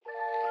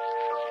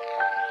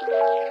Hey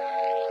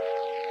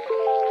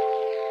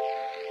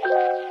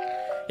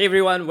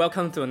everyone,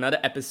 welcome to another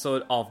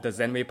episode of the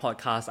Zenway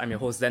podcast. I'm your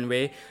host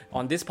Zenway.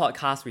 On this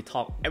podcast, we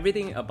talk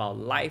everything about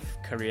life,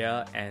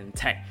 career, and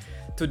tech.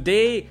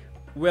 Today,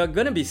 we're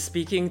going to be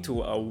speaking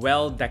to a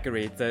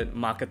well-decorated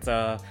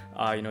marketer.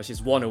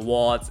 She's won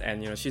awards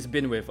and, she's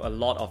been with a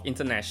lot of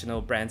international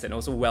brands and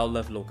also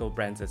well-loved local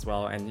brands as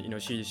well.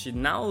 And, she's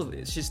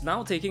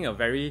now taking a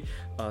very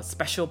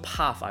special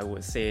path, I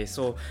would say.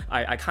 So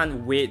I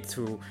can't wait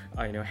to,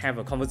 have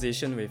a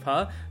conversation with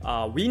her.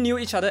 We knew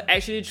each other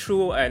actually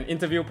through an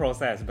interview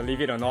process,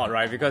 believe it or not,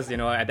 right? Because,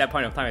 at that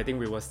point of time, I think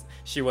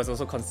she was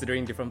also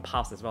considering different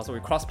paths as well. So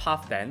we crossed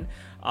paths then,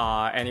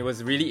 and it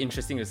was really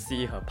interesting to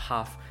see her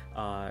path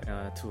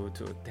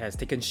has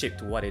taken shape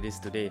to what it is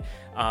today.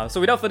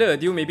 So without further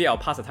ado, maybe I'll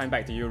pass the time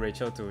back to you,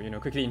 Rachel, to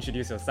quickly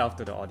introduce yourself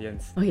to the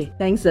audience. Okay,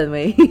 thanks,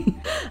 Zenway.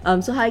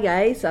 So hi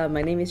guys,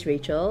 my name is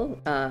Rachel.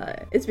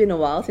 It's been a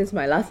while since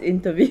my last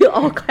interview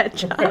or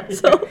catch up.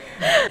 So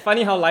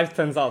funny how life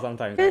turns out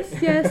sometimes.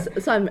 Yes.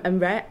 So I'm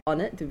very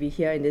honoured to be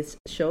here in this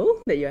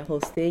show that you're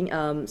hosting.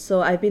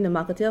 So I've been a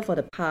marketer for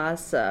the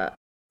past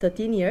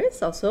 13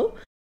 years or so.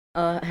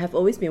 I have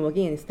always been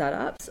working in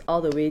startups all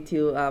the way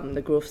to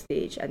the growth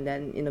stage and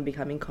then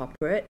becoming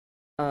corporate.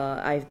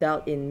 I've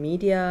dealt in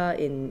media,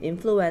 in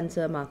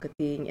influencer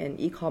marketing and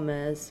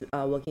e-commerce,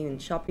 working in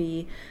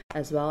Shopee,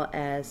 as well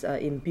as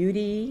in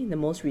beauty. The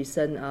most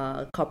recent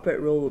corporate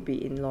role would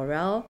be in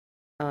L'Oreal,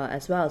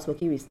 as well as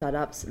working with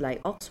startups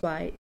like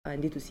Oxwhite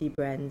and D2C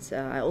brands.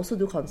 I also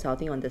do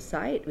consulting on the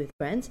side with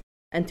brands.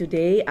 And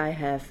today I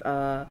have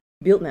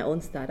built my own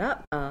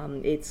startup.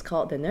 It's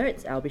called the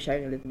Nurts. I'll be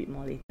sharing a little bit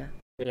more later.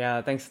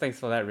 Yeah, thanks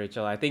for that,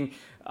 Rachel. I think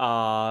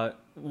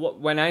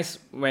when I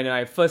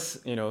first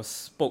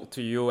spoke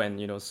to you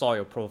and saw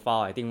your profile,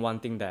 I think one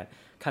thing that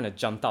kind of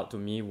jumped out to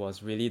me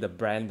was really the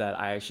brand that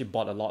I actually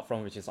bought a lot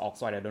from, which is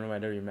Oxwhite. I don't know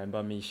whether you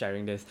remember me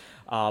sharing this,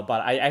 but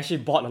I actually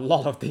bought a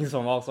lot of things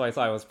from Oxwhite,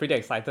 so I was pretty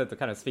excited to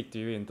kind of speak to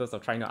you in terms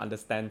of trying to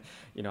understand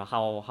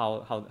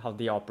how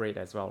they operate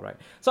as well, right?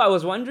 So I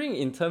was wondering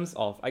in terms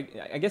of I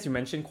guess you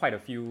mentioned quite a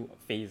few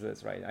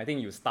phases, right? I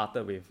think you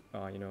started with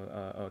kind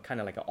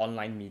of like an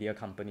online media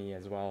company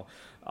as well,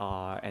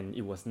 and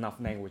it was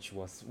Nafnang, which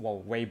was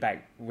way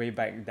back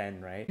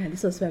then, right? Yeah,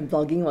 this was when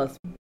blogging was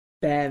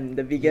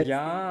the biggest.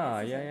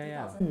 Yeah.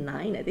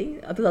 2009, I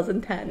think, or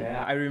 2010.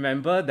 Yeah, I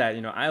remember that,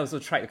 I also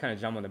tried to kind of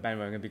jump on the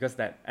bandwagon because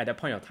that at that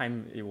point of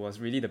time, it was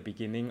really the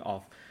beginning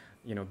of,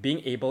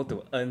 being able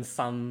to earn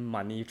some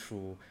money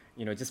through,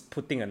 just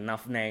putting a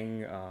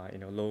Nafnang,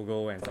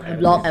 logo and stuff.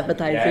 Blog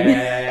advertising.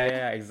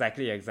 Yeah,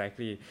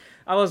 exactly.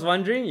 I was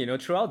wondering,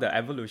 throughout the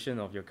evolution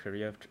of your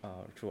career,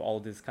 through all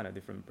these kind of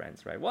different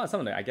brands, right? What are some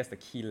of the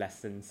key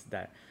lessons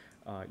that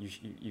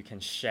you can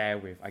share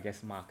with,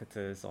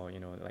 marketers or,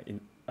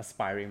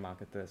 aspiring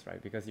marketers,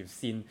 right? Because you've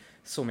seen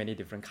so many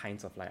different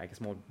kinds of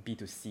more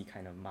B2C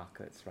kind of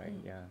markets, right?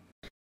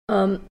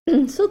 Yeah.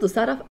 So to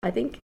start off, I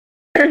think,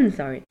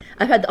 sorry,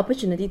 I've had the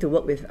opportunity to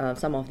work with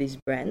some of these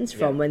brands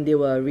from when they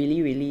were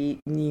really, really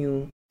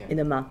new in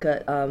the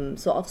market.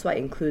 So Oxwhite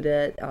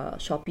included,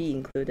 Shopee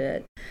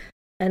included.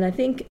 And I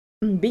think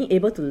being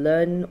able to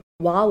learn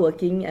while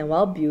working and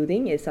while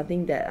building is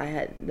something that I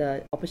had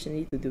the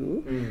opportunity to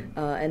do.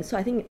 And so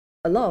I think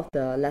a lot of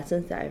the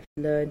lessons that I've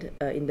learned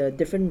in the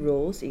different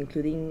roles,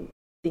 including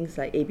things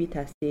like A/B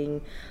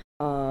testing,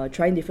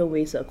 trying different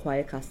ways to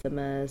acquire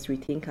customers,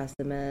 retain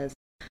customers,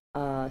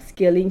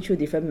 scaling through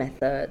different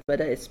methods,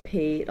 whether it's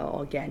paid or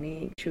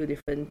organic, through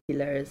different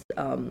pillars.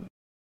 And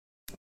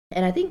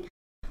I think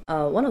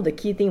one of the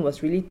key things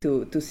was really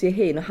to say,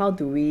 hey, how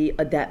do we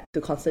adapt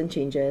to constant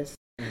changes?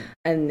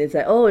 And it's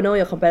like,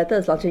 your competitor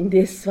is launching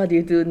this. What do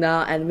you do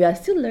now? And we are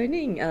still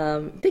learning.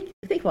 Take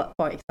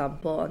for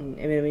example,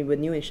 when we were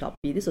new in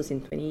Shopee, this was in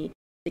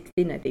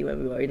 2016, I think,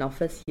 when we were in our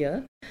first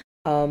year.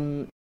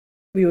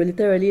 We were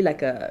literally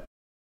like a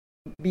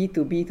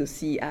B2B to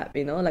C app,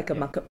 like a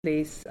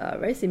marketplace,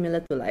 very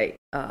similar to like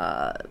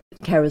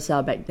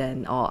Carousel back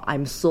then, or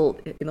I'm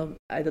Sold.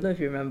 I don't know if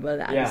you remember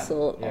that. I'm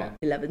Sold or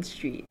 11th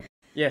Street.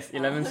 Yes,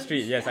 11th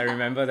Street. Yes, I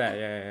remember that.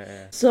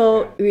 Yeah.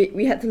 So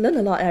we had to learn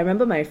a lot. I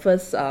remember my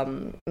first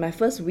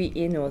week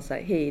in, it was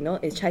like, hey,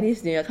 it's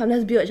Chinese New Year. Come,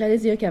 let's build a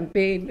Chinese New Year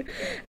campaign.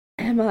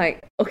 And I'm like,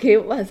 okay,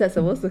 what is that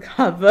supposed to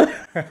cover?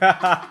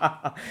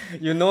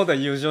 The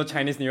usual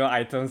Chinese New Year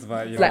items,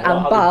 but it's like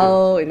ang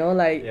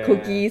bao,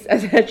 cookies,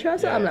 etc.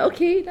 So I'm like,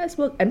 okay, let's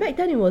work. And back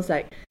then it was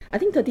like, I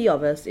think 30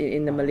 of us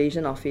in the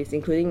Malaysian office,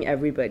 including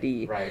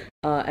everybody. Right.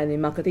 And in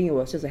marketing, it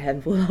was just a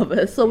handful of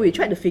us. So we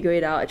tried to figure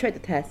it out. I tried to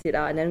test it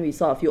out, and then we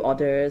saw a few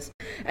orders,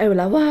 and we're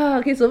like, wow,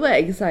 okay, so we're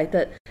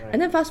excited. Right.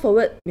 And then fast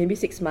forward maybe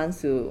 6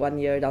 months to 1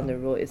 year down the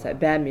road, it's like,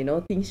 bam,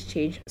 things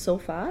change so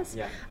fast.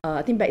 Yeah.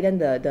 I think back then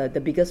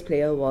the biggest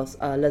player was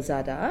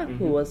Lazada,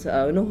 who was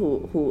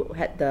who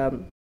had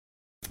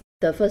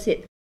the first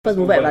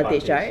mover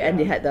advantage, right? Yeah. And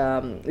they had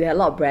a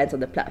lot of brands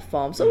on the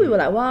platform. So we were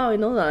like, wow,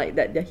 like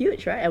that they're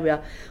huge, right? And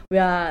we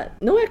are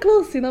nowhere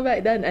close,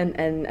 back then.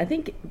 And I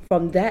think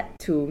from that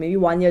to maybe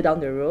 1 year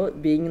down the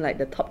road, being like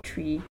the top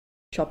 3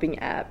 shopping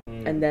app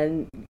and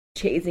then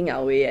chasing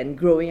our way and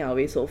growing our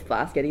way so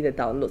fast, getting the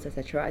downloads,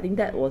 etc. I think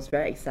that was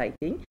very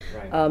exciting.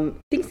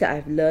 Things that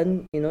I've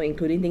learned,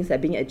 including things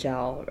like being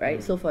agile,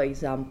 right? So for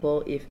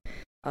example, if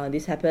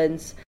this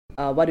happens,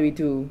 what do we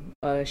do?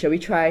 Shall we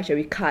try? Shall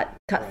we cut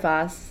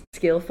fast,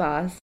 scale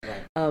fast?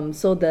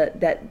 So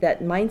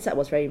that mindset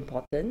was very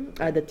important.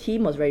 The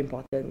team was very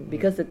important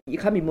because you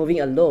can't be moving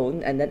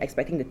alone and then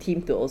expecting the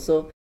team to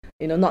also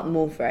not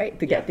move, right,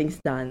 to get things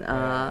done.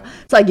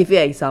 So I give you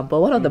an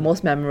example. One of the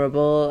most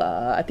memorable,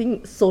 I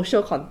think,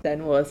 social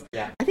content was,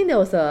 I think there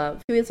was a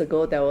few years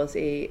ago, there was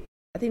a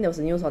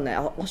news on the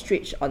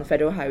ostrich on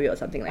Federal Highway or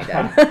something like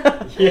that.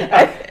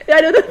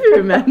 I don't know if you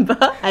remember.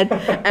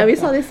 And we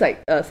saw this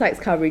sites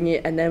covering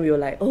it, and then we were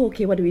like, oh,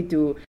 okay, what do we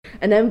do?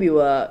 And then we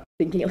were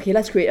thinking, okay,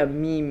 let's create a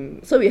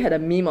meme. So we had a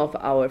meme of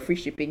our free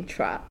shipping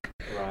truck,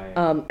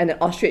 and an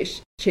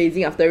ostrich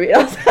chasing after it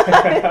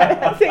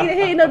outside, saying,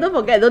 hey, no, don't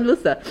forget, don't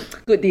lose the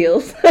good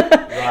deals.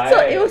 So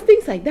it was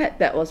things like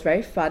that was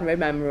very fun, very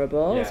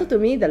memorable. So to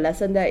me, the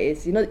lesson there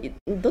is,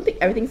 don't take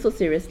everything so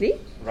seriously.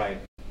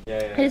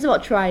 And it's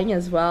about trying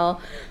as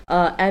well,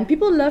 and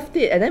people loved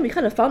it, and then we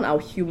kind of found our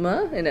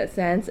humor in that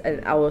sense,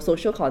 and our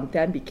social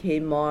content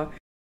became more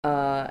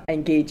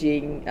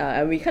engaging,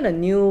 and we kind of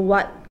knew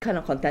what kind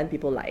of content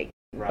people like,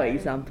 for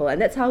example,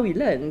 and that's how we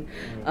learned.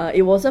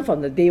 It wasn't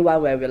from the day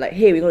one where we're like,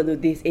 hey, we're going to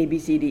do this A, B,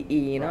 C, D,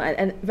 E,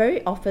 and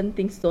very often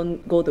things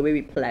don't go the way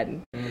we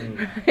plan,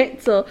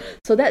 right? So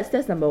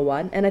that's number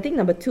one, and I think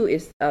number two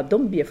is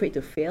don't be afraid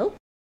to fail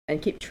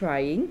and keep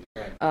trying.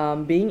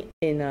 Being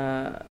in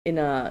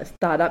a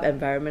startup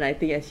environment, I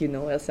think, as you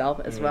know yourself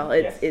as well,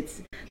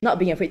 it's not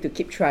being afraid to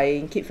keep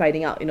trying, keep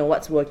finding out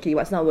what's working,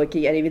 what's not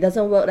working, and if it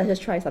doesn't work, let's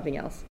just try something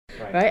else,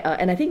 right?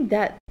 And I think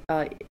that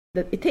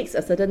it takes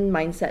a certain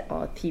mindset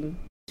or team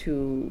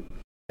to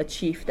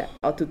achieve that,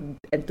 or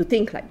to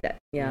think like that.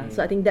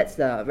 So I think that's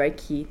the very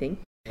key thing.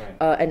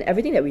 And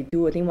everything that we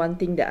do, I think one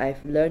thing that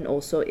I've learned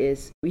also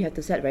is we have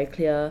to set very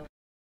clear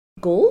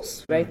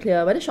goals, very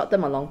clear, whether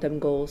short-term or long-term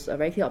goals,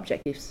 very clear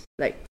objectives.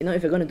 Like,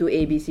 if you're going to do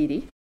A, B, C,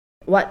 D,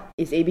 what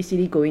is A, B, C,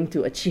 D going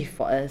to achieve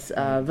for us,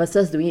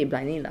 versus doing it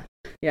blindly.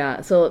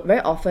 So very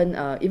often,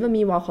 even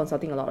me, while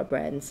consulting a lot of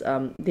brands,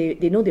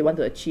 they know they want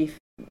to achieve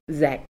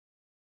Z,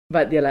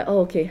 but they're like,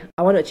 oh, okay,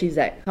 I want to achieve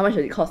Z. How much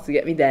does it cost to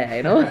get me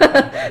there,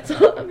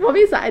 So for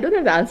me, it's like, I don't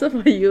have the answer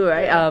for you,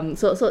 right?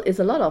 So it's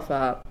a lot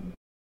of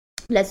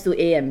let's do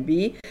A and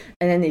B,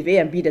 and then if A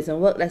and B doesn't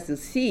work, let's do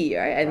C,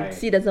 right? And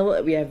C doesn't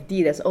work, we have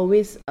D. There's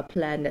always a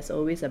plan, there's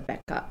always a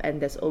backup, and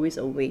there's always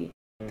a way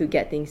to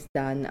get things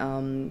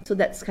done. So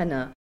that's kind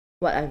of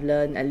what I've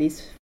learned, at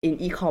least in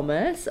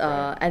e-commerce.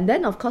 And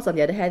then, of course, on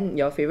the other hand,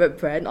 your favorite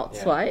brand,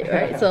 Oxwhite,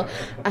 right? So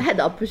I had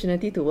the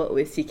opportunity to work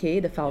with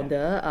CK, the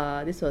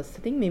founder. This was, I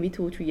think, maybe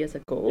 2-3 years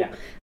ago.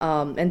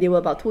 And they were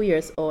about 2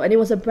 years old. And it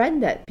was a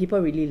brand that people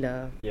really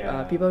love.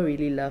 People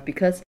really love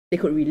because they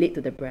could relate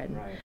to the brand,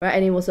 right?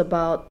 And it was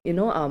about,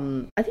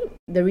 I think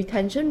the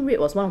retention rate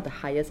was one of the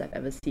highest I've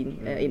ever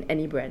seen in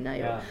any brand.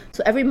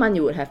 So every month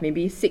you would have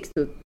maybe 6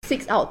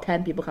 out of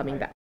 10 people coming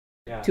back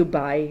to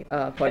buy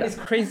products. And it's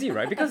crazy,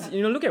 right? Because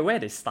look at where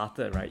they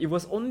started, right? It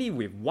was only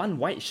with one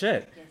white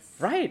shirt,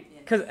 right?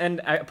 And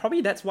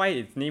probably that's why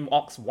it's named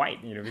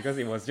Oxwhite, because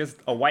it was just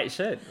a white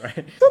shirt,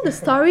 right? So the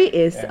story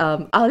is,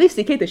 I'll leave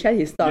CK to share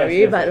his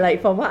story, but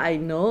like from what I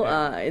know,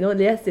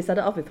 yes, they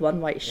started off with one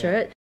white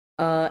shirt.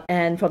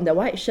 And from the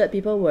white shirt,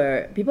 people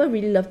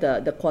really loved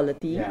the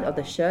quality of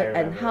the shirt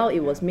and how it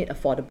was made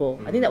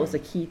affordable. I think that was the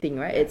key thing,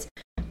 right? It's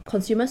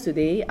consumers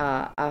today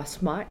are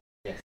smart.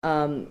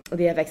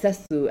 They have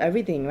access to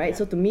everything, right?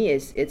 So to me,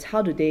 it's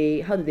how do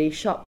they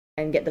shop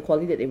and get the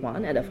quality that they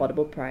want at an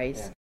affordable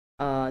price.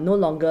 No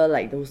longer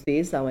like those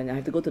days when I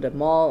have to go to the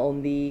mall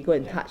only, go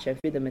and touch and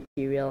feel the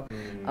material.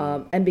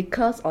 And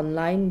because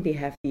online they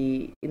have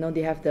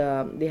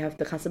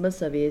the customer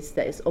service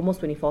that is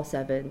almost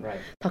 24/7,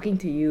 talking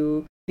to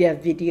you. They have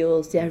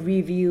videos, they have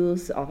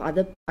reviews of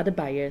other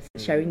buyers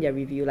sharing their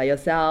review, like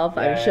yourself.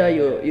 I'm sure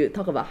you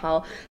talk about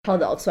how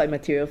the Oxford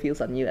material feels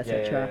on you,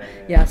 etc.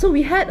 So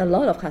we had a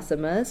lot of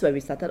customers when we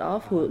started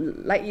off who,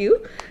 like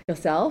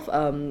yourself,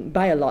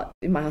 buy a lot.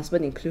 My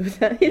husband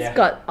included. He's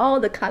got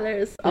all the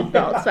colours of the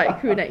Oxford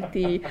crew neck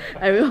tee.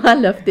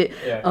 Everyone loved it.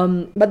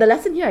 But the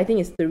lesson here, I think,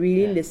 is to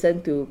really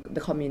listen to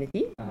the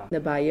community, the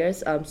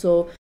buyers.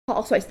 So how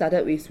Oxford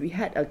started with, we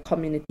had a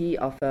community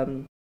of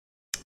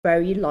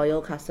very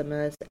loyal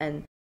customers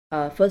and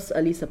first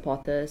early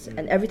supporters,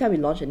 and every time we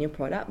launch a new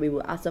product, we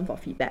will ask them for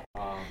feedback.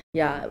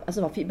 Ask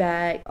them for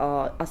feedback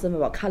or ask them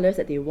about colours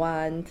that they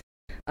want,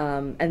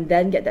 and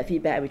then get that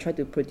feedback and we try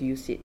to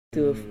produce it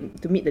to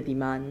meet the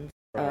demand.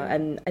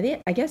 And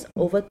I guess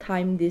over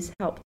time this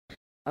helped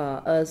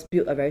us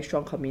build a very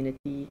strong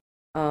community.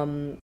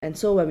 And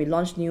so when we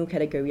launch new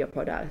category of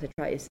products,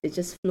 etc., it's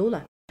just flow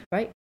lah.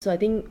 Right, so I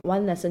think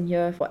one lesson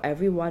here for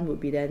everyone would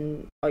be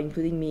then, or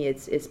including me,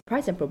 it's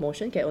price and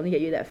promotion can only get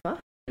you that far,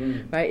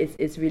 right?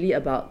 It's really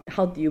about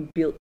how do you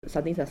build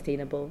something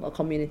sustainable, a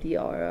community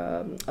or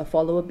a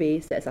follower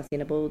base that's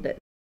sustainable that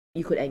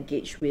you could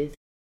engage with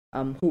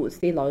who would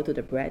stay loyal to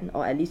the brand,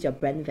 or at least your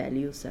brand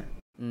values.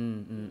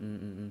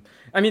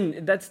 I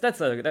mean,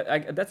 that's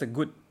a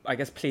good, I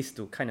guess, place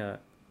to kind of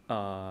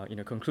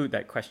conclude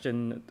that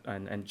question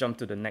and jump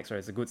to the next. Right,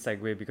 it's a good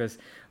segue because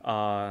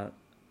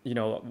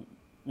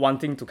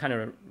wanting to kind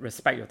of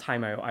respect your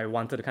time, I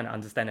wanted to kind of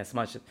understand as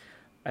much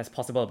as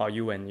possible about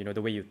you and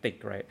the way you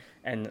think, right?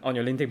 And on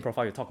your LinkedIn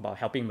profile, you talk about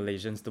helping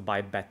Malaysians to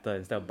buy better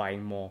instead of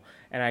buying more.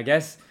 And I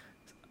guess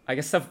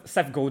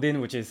Seth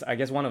Godin, which is I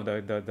guess one of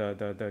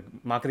the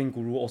marketing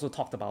guru, also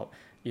talked about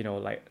it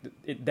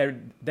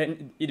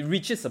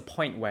reaches a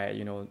point where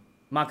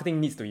marketing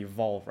needs to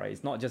evolve, right?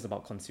 It's not just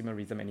about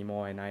consumerism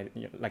anymore. And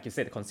like you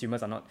said, the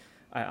consumers are not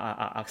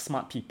are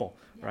smart people,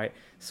 right?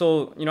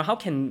 So how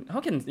can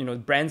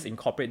brands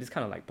incorporate this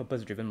kind of like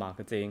purpose-driven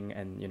marketing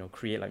and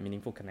create like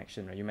meaningful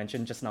connection, right? You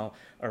mentioned just now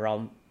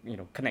around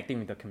connecting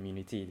with the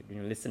community,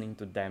 listening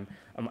to them.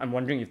 I'm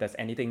wondering if there's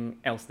anything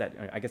else that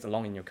I guess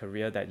along in your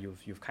career that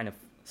you've kind of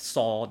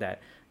saw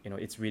that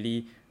it's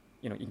really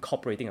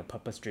incorporating a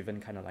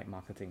purpose-driven kind of like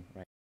marketing,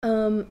 right?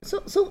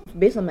 So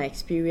based on my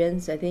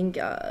experience, I think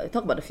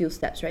talk about a few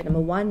steps, right? Number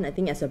one, I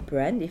think as a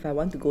brand, if I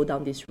want to go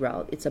down this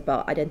route, it's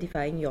about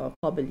identifying your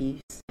core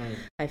beliefs.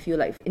 I feel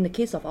like in the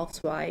case of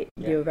Oxwhite,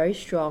 they're very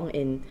strong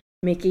in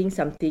making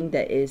something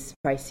that is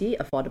pricey,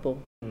 affordable,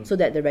 so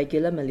that the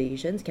regular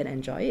Malaysians can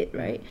enjoy it,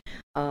 right?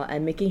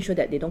 And making sure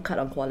that they don't cut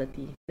on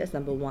quality. That's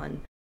number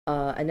one.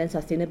 And then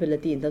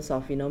sustainability in terms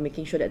of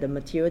making sure that the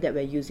material that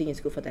we're using is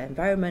good for the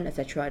environment,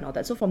 etc., and all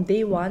that. So from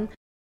day one,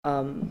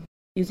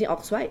 using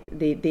Oxwhite,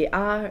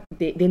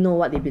 they know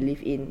what they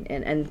believe in,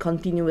 and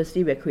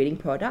continuously we're creating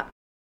products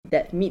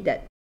that meet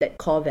that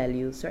core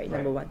values, right?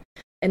 Number one.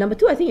 And number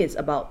two, I think it's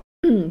about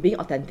being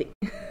authentic.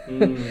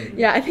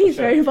 I think it's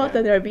very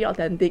important to be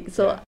authentic.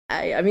 So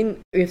I mean,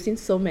 we've seen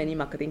so many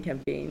marketing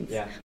campaigns,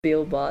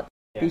 billboards,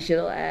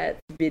 digital ads,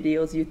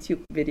 videos,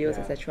 YouTube videos,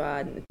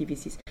 etc., and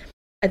TVCs.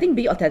 I think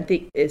being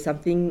authentic is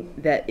something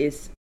that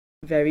is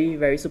very,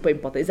 very super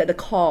important. It's at the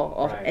core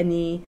of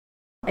any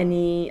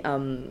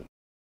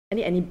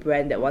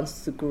brand that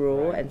wants to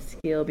grow and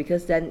scale,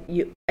 because then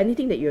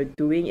anything that you're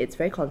doing, it's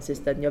very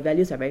consistent. Your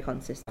values are very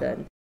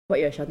consistent. What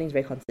you're shouting is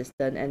very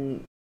consistent,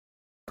 and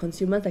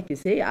consumers, like you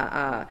say,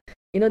 are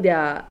they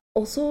are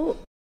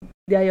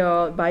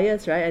your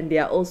buyers, right? And they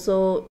are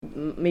also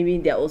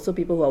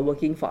people who are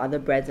working for other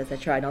brands,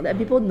 etc., and all that. And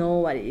people know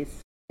what it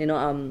is,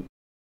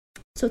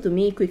 So to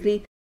me,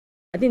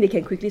 I think they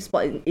can quickly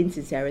spot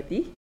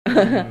insincerity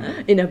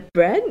in a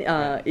brand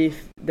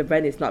if the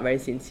brand is not very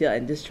sincere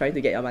and just trying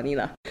to get your money,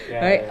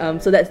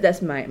 right? So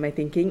that's my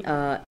thinking.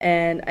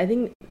 And I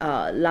think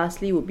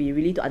lastly would be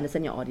really to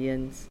understand your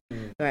audience,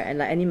 right? And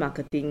like any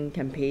marketing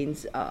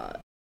campaigns,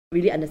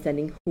 really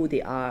understanding who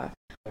they are,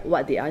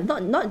 what they are,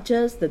 not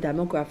just the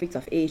demographics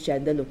of age,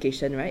 gender,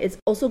 location, right? It's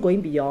also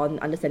going beyond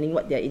understanding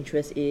what their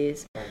interest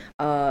is.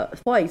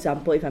 For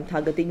example, if I'm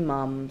targeting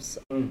moms,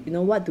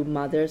 what do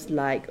mothers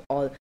like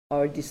or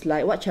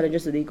dislike? What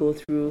challenges do they go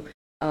through?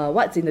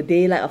 What's in the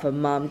daylight of a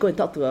mom? Go and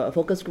talk to a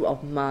focus group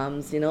of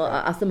moms.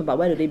 Ask them about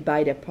where do they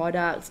buy their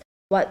products.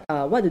 What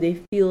do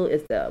they feel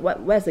is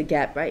where's the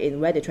gap, right,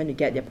 in where they're trying to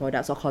get their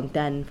products or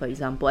content, for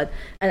example.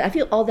 And I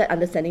feel all that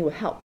understanding will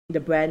help the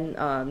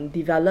brand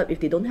develop,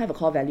 if they don't have a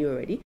core value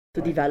already,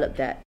 to develop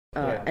that.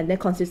 And then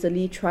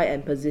consistently try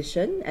and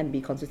position and be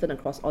consistent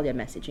across all their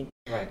messaging.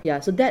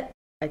 So that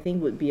I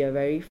think would be a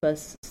very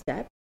first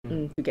step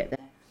to get there.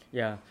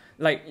 Yeah,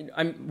 like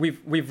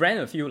we've ran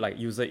a few like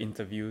user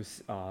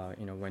interviews,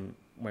 when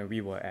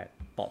we were at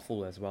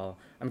Thoughtful as well.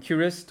 I'm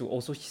curious to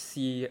also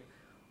see,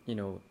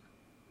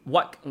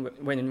 what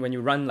when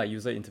you run like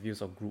user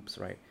interviews or groups,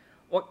 right?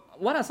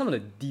 What are some of the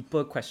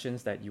deeper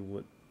questions that you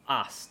would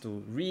ask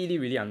to really,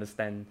 really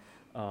understand,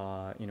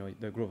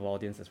 the group of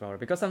audience as well? Right?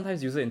 Because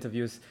sometimes user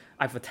interviews,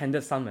 I've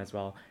attended some as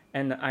well,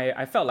 and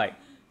I felt like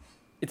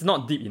it's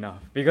not deep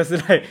enough, because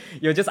like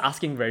you're just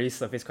asking very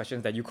surface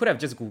questions that you could have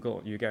just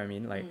Googled. You get what I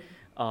mean? Like,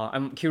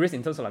 I'm curious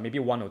in terms of like maybe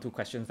one or two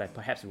questions that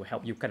perhaps will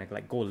help you kind of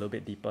like go a little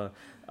bit deeper.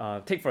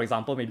 Take for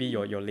example maybe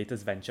your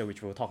latest venture,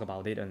 which we'll talk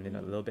about it in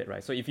a little bit,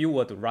 right? So if you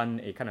were to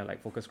run a kind of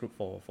like focus group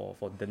for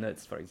the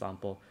Nurts, for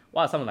example,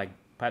 what are some like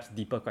perhaps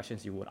deeper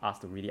questions you would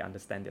ask to really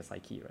understand their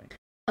psyche, right?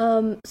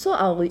 So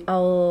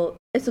I'll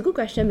it's a good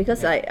question,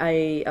 because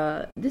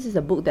I this is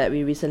a book that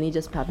we recently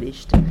just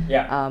published. A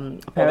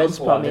Parent's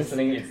Promise.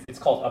 It's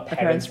called A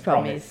Parent's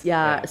Promise.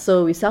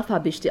 So we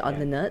self-published it on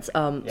the Nurts.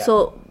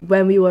 So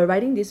when we were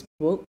writing this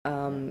book,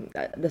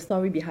 the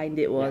story behind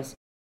it was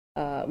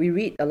we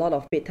read a lot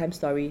of bedtime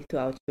story to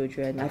our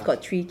children. I've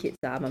got 3 kids.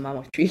 I'm a mom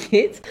of 3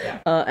 kids,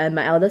 and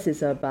my eldest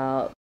is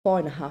about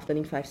 4.5,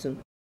 turning 5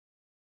 soon.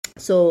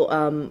 So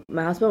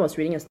my husband was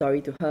reading a story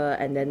to her,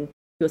 and then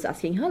he was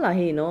asking her, like,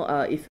 hey,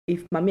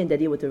 if mommy and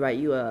daddy were to write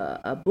you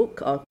a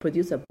book or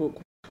produce a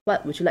book,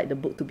 what would you like the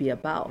book to be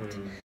about?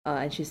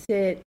 And she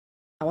said,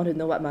 I want to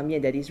know what mommy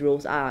and daddy's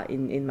roles are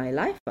in my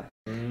life,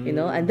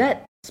 and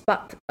that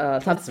sparked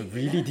That's a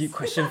really deep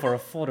question for a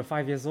 4 to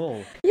 5 years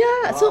old.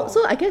 Yeah, so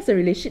I guess the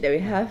relationship that we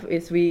have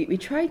is we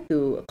try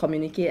to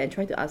communicate and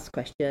try to ask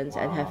questions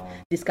and have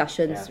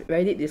discussions,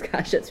 very deep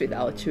discussions with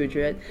our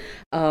children.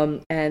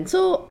 And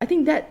so I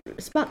think that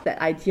sparked that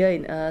idea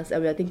in us,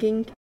 and we are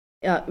thinking,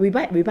 we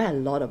buy a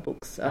lot of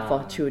books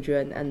for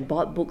children, and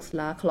board books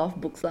lah, cloth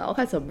books lah, all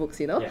kinds of books,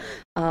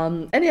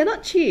 and they're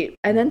not cheap.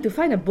 And then to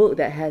find a book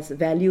that has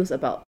values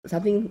about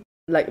something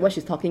like what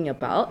she's talking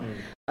about,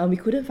 we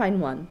couldn't find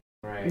one.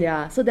 Right.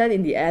 Yeah, so then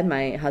in the end,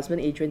 my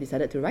husband Adrian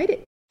decided to write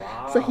it.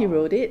 So he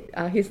wrote it.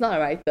 He's not a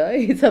writer;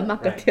 he's a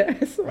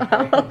marketer as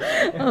well.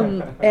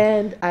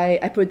 And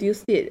I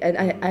produced it, and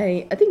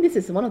I think this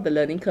is one of the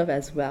learning curve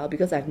as well,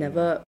 because I've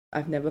never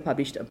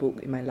published a book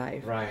in my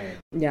life. Right.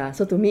 Yeah.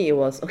 So to me, it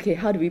was okay.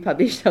 How do we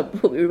publish a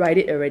book? We write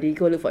it already.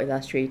 Go look for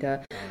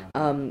Illustrator.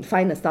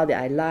 Find a style that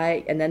I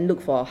like, and then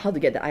look for how to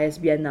get the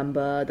ISBN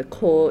number, the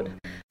code,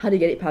 how to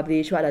get it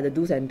published, what are the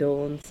do's and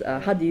don'ts,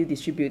 how do you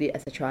distribute it,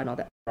 etc., and all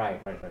that. Right.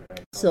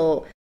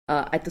 So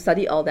I had to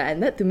study all that,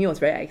 and that to me was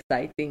very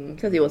exciting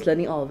because it was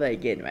learning all over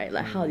again, right?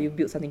 Like how do you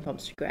build something from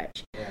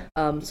scratch?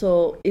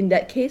 So in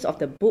that case of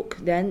the book,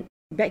 then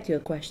back to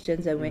your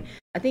questions, and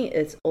I think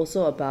it's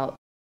also about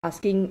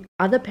asking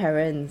other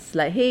parents,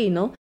 like, hey,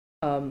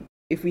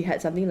 if we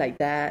had something like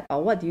that,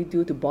 or what do you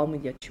do to bond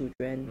with your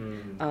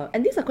children?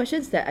 And these are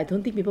questions that I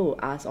don't think people will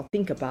ask or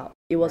think about.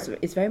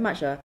 It's very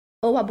much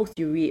what books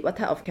do you read? What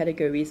type of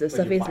categories? The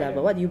surface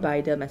level. What do you buy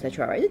them,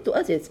 etc. Right? To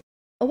us, it's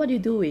what do you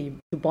do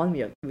to bond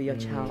with your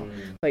child,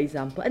 for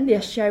example? And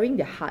they're sharing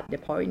their heart, they're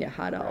pouring their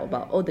heart out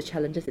about all the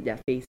challenges that they're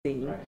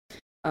facing,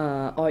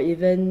 or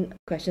even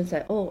questions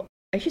like,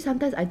 actually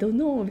sometimes I don't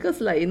know, because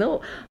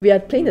we are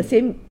playing the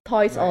same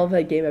toys all over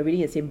again, we're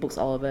reading the same books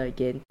all over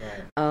again.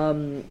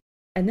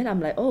 And then I'm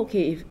like,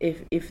 okay,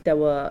 if there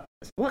were,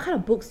 what kind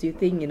of books do you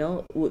think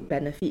would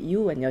benefit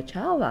you and your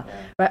child,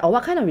 right? Or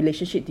what kind of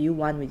relationship do you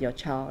want with your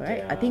child,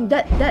 right? I think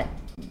that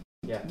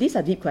these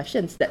are deep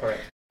questions that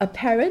a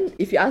parent,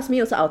 if you ask me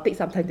also, I'll take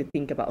some time to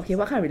think about, okay,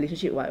 what kind of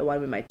relationship I want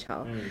with my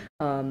child.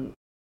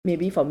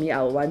 Maybe for me,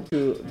 I would want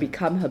to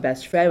become her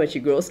best friend when she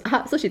grows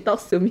up, so she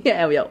talks to me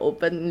and we are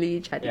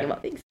openly chatting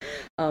about things.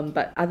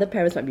 But other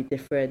parents might be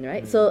different,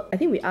 right? So I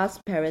think we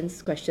ask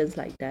parents questions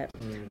like that.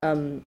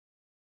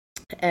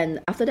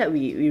 And after that,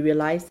 we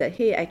realized that,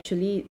 hey,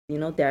 actually,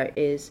 there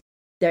is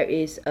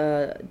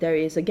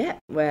a gap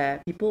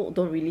where people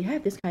don't really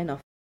have this kind of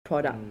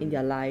product in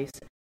their lives.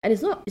 And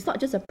it's not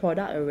just a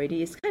product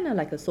already, it's kind of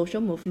like a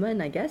social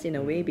movement, I guess, in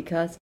a way,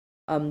 because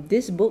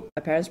this book,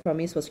 A Parent's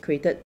Promise, was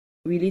created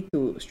really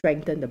to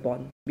strengthen the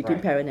bond between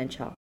parent and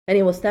child. And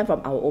it was stemmed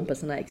from our own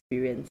personal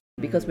experience,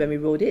 because when we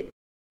wrote it,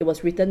 it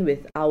was written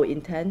with our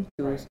intent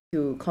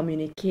to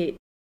communicate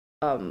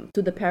to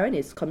the parent,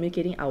 is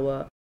communicating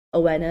our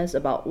awareness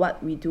about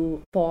what we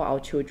do for our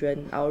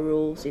children, our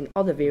roles in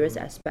all the various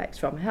aspects,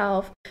 from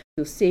health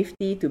to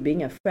safety to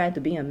being a friend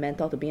to being a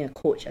mentor to being a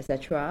coach,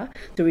 etc.,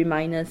 to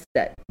remind us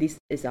that this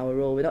is our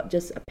role. We're not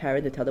just a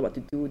parent to tell them what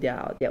to do. They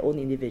are their own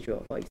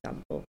individual, for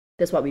example.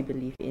 That's what we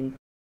believe in.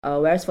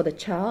 Whereas for the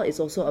child, it's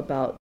also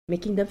about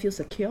making them feel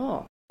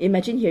secure.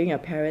 Imagine hearing a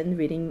parent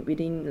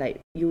reading like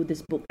you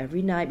this book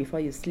every night before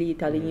you sleep,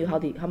 telling you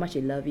how much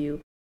they love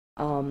you,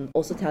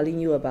 also telling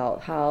you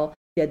about how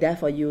they're there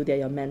for you, they're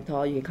your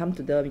mentor, you can come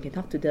to them, you can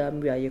talk to them,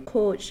 we are your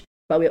coach,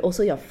 but we're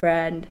also your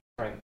friend,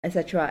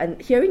 etc.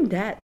 And hearing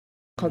that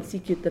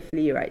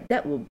consecutively, right,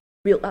 that will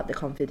build up the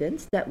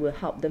confidence, that will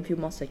help them feel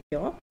more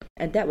secure,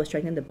 and that will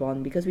strengthen the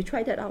bond, because we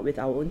tried that out with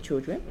our own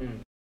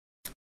children.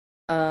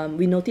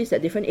 We noticed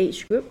that different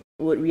age group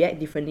would react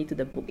differently to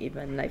the book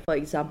even. Like, for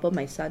example,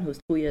 my son, who's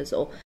 2 years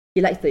old,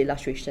 he likes the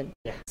illustration.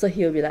 So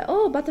he'll be like,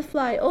 oh,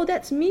 butterfly, oh,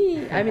 that's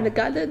me, I'm in the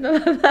garden, blah,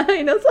 blah, blah.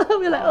 So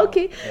we're like,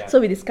 okay. So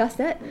we discussed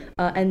that,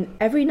 and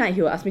every night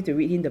he will ask me to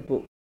read him the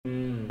book.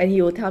 And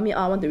he will tell me,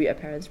 I want to read A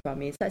Parent's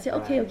Promise. So I said,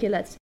 okay,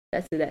 let's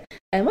do that.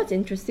 And what's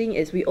interesting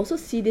is we also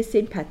see this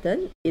same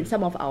pattern in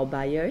some of our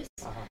buyers,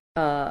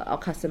 our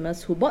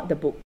customers who bought the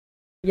book.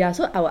 Yeah,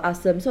 so I will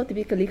ask them, so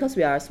typically, because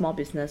we are a small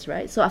business,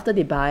 right? So after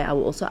they buy, I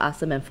will also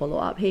ask them and follow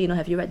up, hey,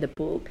 have you read the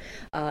book?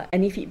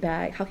 Any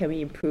feedback? How can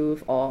we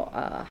improve?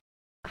 Or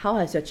how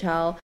has your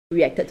child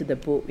reacted to the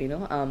book,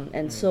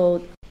 And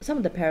so some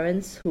of the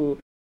parents who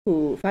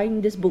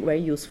find this book very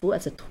useful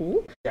as a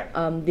tool,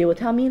 they will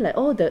tell me like,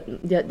 oh,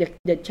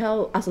 their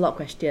child asks a lot of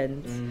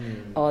questions,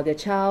 or their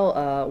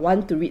child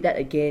want to read that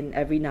again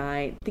every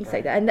night, things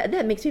like that. And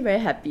that makes me very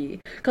happy,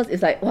 because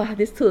it's like, wow,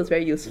 this tool is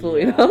very useful,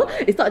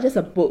 It's not just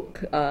a book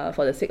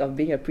for the sake of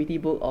being a pretty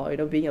book, or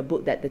being a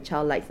book that the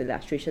child likes the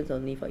illustrations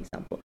only, for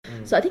example.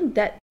 So I think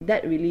that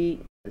really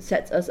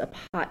sets us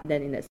apart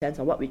then, in that sense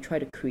of what we try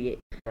to create.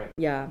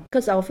 Yeah,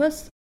 because our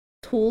first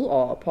tool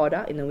or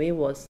product in a way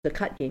was the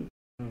card game.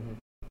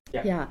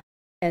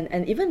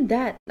 And even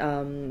that,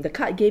 the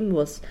card game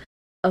was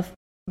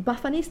but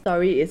funny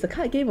story is the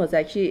card game was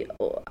actually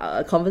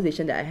a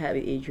conversation that I had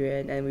with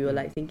Adrian, and we were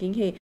like thinking,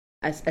 hey,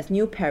 as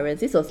new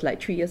parents, this was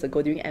like 3 years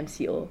ago during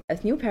MCO.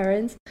 As new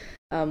parents,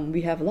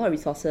 we have a lot of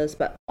resources,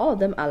 but all of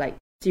them are like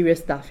serious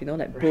stuff,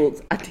 like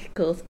books,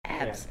 articles,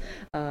 apps.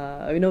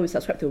 We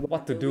subscribe to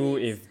What to do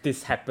if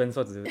this happens,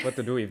 what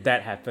to do if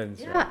that happens.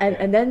 Yeah,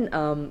 and then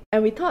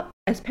and we thought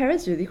as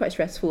parents really quite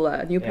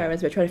stressful. New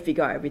parents, we're trying to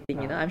figure out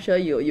everything. I'm sure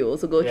you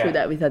also go through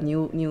that with a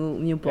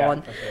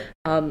newborn.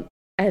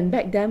 And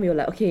back then we were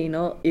like, okay,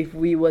 if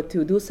we were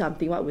to do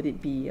something, what would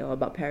it be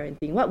about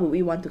parenting? What would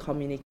we want to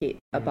communicate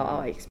about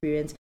our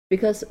experience?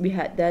 Because we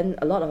had then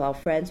a lot of our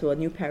friends who were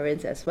new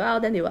parents as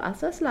well. Then they would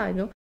ask us,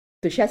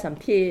 to share some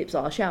tips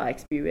or share our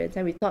experience.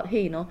 And we thought,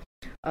 hey,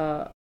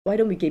 why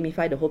don't we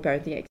gamify the whole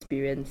parenting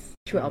experience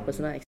through our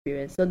personal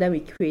experience? So then we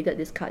created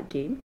this card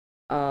game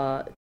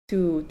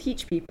to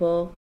teach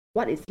people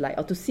what it's like,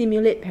 or to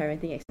simulate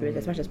parenting experience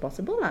as much as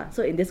possible.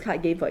 So in this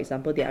card game, for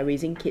example, they are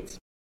raising kids.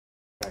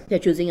 They're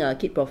choosing a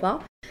kid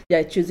profile.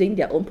 They're choosing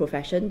their own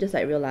profession, just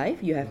like real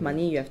life. You have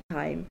money, you have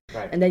time,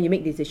 and then you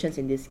make decisions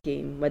in this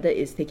game. Whether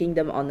it's taking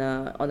them on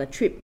a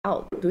trip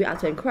out, doing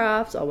arts and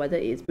crafts, or whether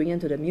it's bringing them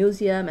to the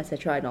museum,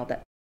 etc., and all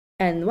that.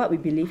 And what we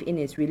believe in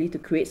is really to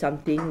create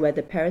something where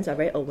the parents are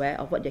very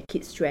aware of what their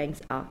kids'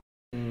 strengths are,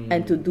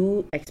 and to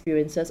do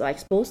experiences or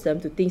expose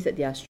them to things that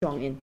they are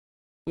strong in.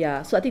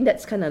 Yeah, so I think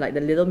that's kind of like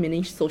the little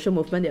mini social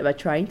movement that we're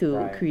trying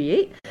to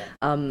create.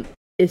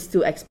 Is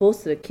to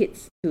expose the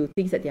kids to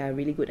things that they are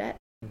really good at,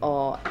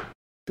 or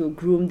to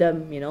groom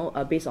them,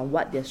 based on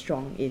what they're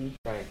strong in.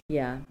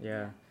 Yeah.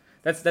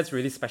 That's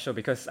really special,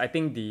 because I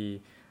think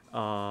the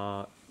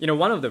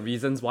one of the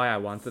reasons why I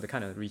wanted to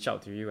kind of reach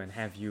out to you and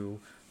have you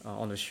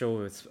on the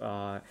show is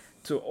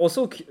to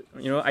also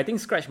I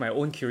think scratch my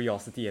own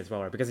curiosity as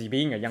well, right? Because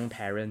being a young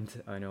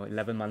parent,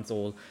 11 months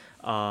old,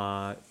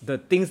 the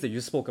things that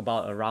you spoke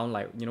about around,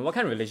 like, what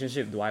kind of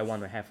relationship do I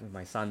want to have with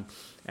my son,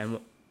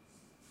 and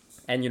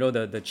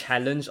the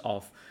challenge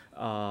of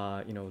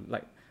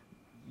like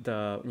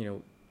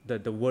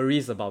the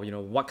worries about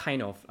what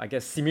kind of, I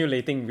guess,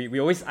 simulating,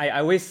 I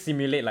always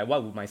simulate like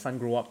what would my son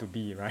grow up to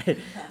be, right?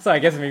 So I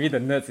guess maybe the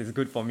Nurts is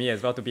good for me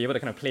as well, to be able to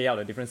kind of play out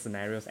the different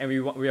scenarios, and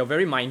we are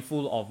very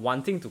mindful of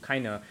wanting to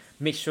kind of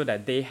make sure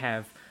that they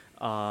have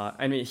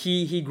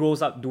he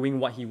grows up doing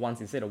what he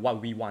wants instead of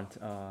what we want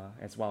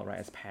as well, right,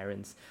 as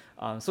parents.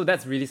 So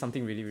that's really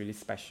something really, really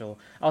special.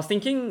 I was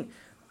thinking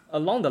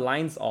along the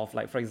lines of,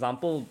 like, for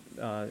example,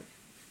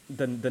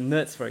 the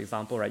Nurts, for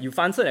example, right? You've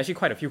answered actually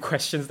quite a few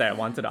questions that I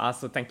wanted to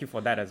ask, so thank you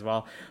for that as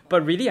well.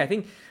 But really, I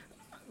think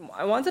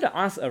I wanted to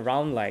ask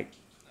around, like,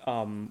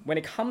 when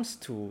it comes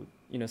to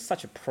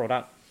such a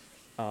product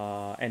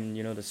and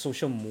the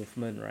social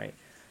movement, right?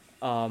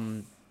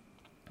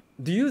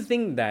 Do you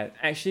think that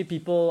actually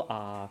people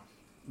are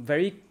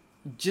very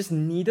just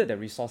needed the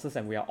resources,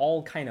 and we are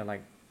all kind of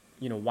like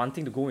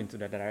wanting to go into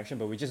that direction,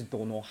 but we just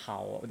don't know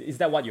how? Is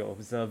that what you're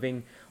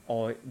observing,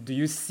 or do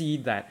you see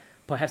that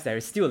perhaps there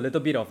is still a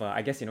little bit of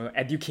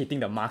educating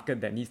the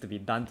market that needs to be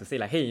done to say,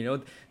 like, hey,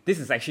 this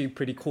is actually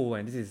pretty cool,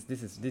 and this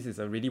is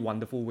a really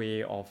wonderful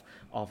way of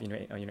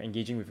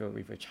engaging with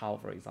your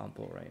child, for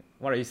example, right?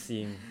 What are you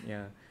seeing?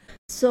 Yeah.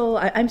 So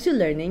I'm still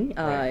learning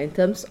in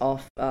terms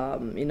of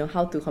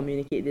how to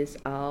communicate this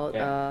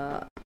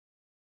out.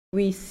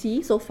 We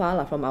see so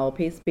far from our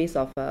base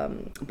of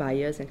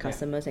buyers and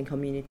customers and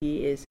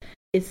community is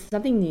it's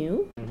something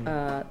new.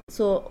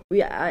 So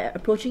we are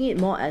approaching it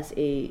more as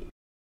a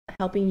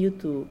helping you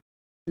to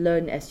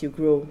learn as you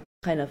grow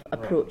kind of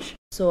approach.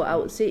 So I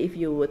would say, if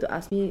you were to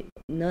ask me,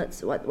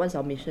 Nurts, what's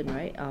our mission,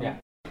 right?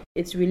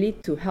 It's really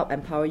to help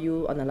empower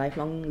you on a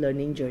lifelong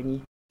learning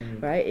journey.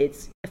 Right?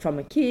 It's from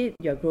a kid,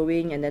 you're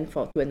growing, and then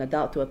to an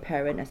adult, to a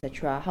parent,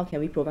 etc. How can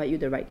we provide you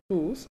the right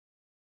tools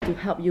to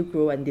help you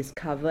grow and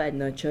discover and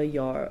nurture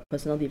your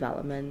personal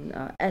development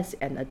as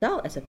an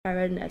adult, as a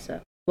parent, as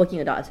a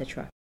working adult,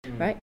 etc.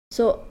 Right?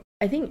 So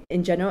I think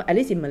in general, at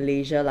least in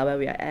Malaysia, where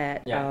we are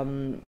at,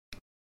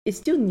 it's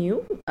still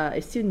new.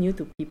 It's still new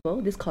to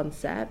people, this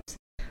concept.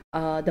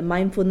 The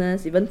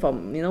mindfulness, even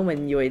from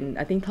when you're in,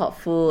 I think,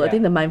 thoughtful, I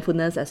think the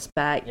mindfulness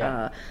aspect,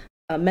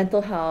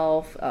 mental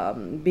health,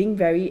 being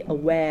very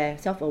aware,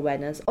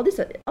 self-awareness, all these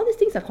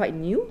things are quite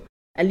new,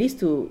 at least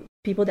to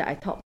people that I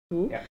talk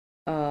to.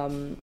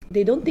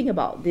 They don't think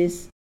about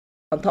this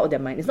on top of their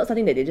mind. It's not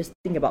something that they just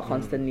think about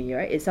constantly,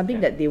 right? It's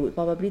something that they would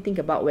probably think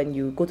about when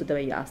you go to them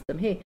and you ask them,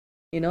 hey,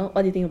 what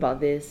do you think about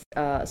this?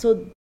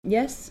 So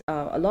yes,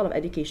 a lot of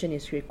education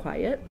is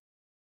required.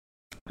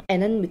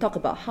 And then we talk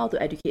about how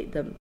to educate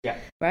them,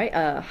 right?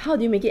 How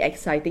do you make it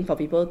exciting for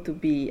people to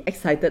be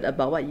excited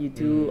about what you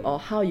do, or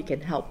how you can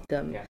help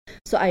them?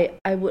 So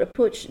I would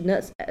approach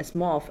Nurts as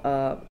more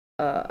of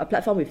a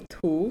platform with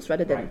tools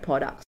rather than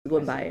products to go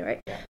and buy,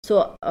 right?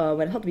 So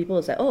when I talk to people,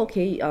 it's like, oh,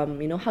 okay,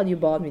 how do you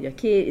bond with your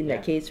kid in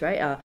that case,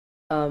 right?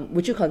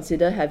 Would you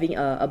consider having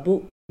a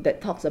book that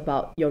talks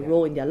about your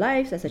role in their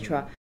lives,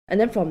 etc.? And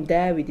then from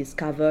there, we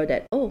discover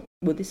that, oh,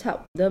 will this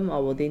help them,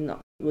 or will they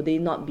not? Will they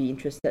not be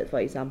interested, for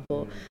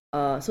example?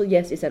 So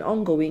yes, it's an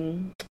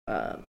ongoing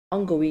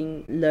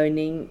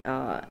learning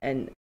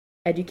and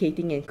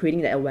educating and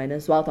creating that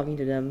awareness while talking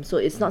to them. So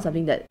it's not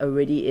something that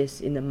already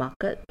is in the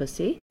market per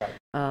se.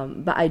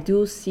 But I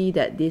do see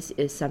that this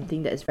is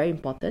something that is very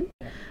important,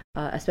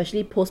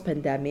 especially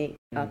post-pandemic.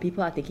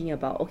 People are thinking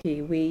about,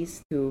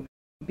 ways to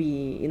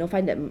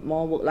find that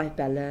more work-life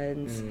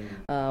balance.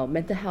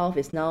 Mental health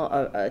is now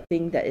a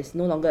thing that is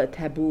no longer a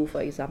taboo,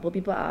 for example.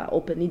 People are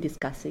openly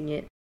discussing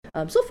it.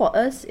 So for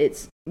us,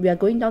 we are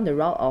going down the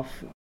route of,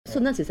 so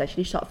Nurts is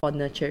actually short for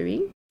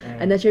nurturing.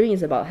 And nurturing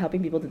is about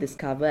helping people to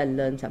discover and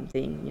learn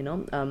something,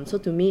 So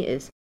to me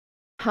is,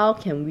 how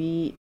can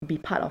we be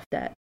part of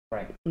that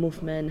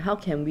movement? How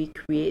can we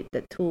create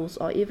the tools,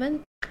 or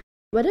even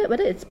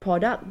whether it's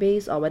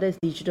product-based or whether it's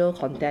digital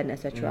content,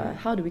 etc.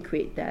 How do we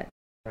create that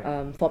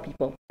for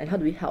people? And how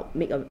do we help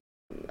make a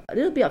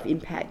little bit of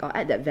impact or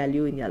add that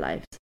value in their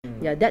lives?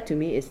 Yeah, that to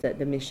me is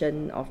the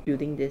mission of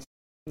building this.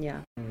 Yeah.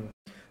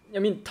 I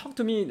mean, talk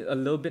to me a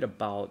little bit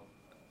about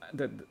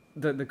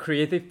the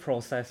creative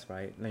process,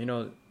 right?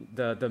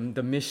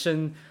 The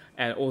mission,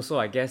 and also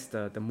I guess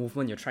the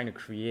movement you're trying to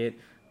create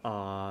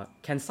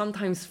can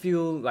sometimes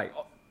feel like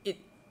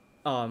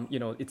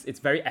it's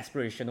very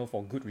aspirational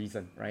for good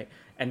reason, right?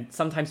 And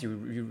sometimes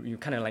you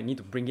kind of like need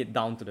to bring it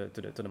down to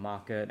the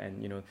market,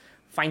 and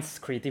find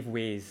creative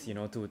ways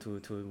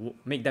to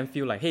make them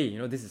feel like, hey,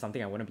 this is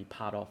something I want to be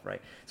part of,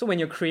 right? So when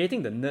you're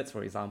creating the Nurts,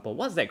 for example,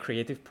 what's that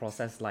creative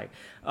process like?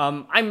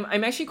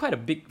 I'm actually quite a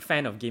big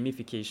fan of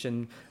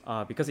gamification,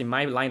 because in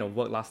my line of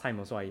work last time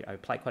also I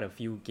applied quite a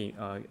few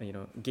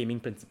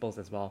gaming principles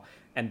as well,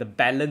 and the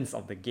balance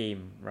of the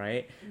game,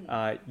 right?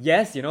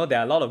 Yes, there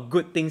are a lot of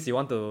good things you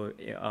want to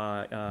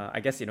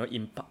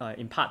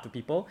impart to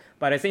people,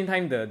 but at the same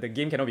time the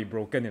game cannot be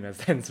broken in a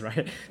sense,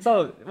 right?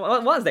 So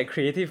what's that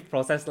creative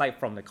process like,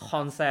 from the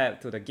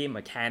concept to the game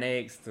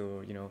mechanics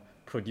to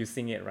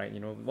producing it, right?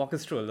 Walk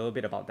us through a little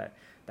bit about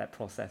that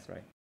process,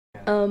 right?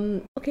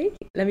 Okay,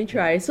 let me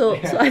try. So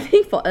I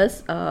think for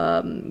us,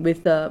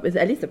 with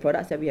at least the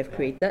products that we have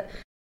created,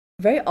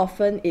 very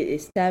often it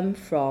is stemmed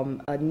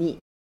from a need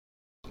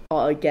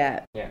or a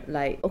gap.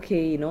 Like,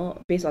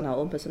 based on our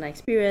own personal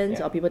experience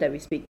or people that we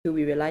speak to,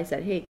 we realize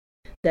that, hey,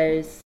 there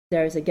is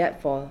a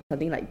gap for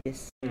something like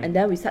this. And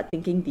then we start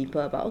thinking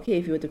deeper about,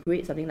 if you were to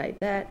create something like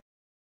that,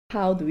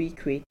 how do we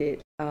create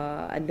it?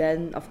 And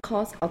then, of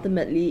course,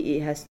 ultimately,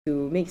 it has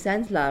to make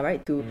sense,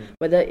 right? To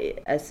whether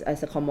as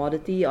a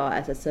commodity or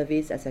as a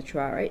service,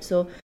 etc., right?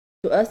 So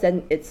to us,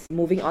 then it's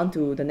moving on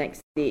to the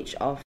next stage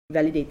of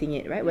validating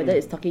it, right? Whether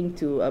it's talking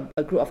to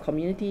a group of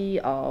community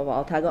or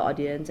our target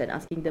audience and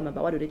asking them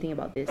about what do they think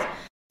about this.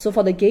 So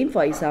for the game,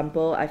 for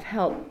example, I've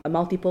held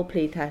multiple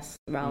playtest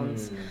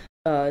rounds.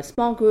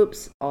 Small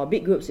groups or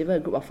big groups, even a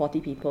group of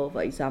 40 people,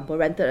 for example,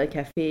 rented a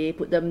cafe,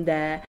 put them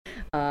there,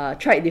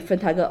 tried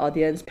different target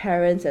audience,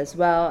 parents as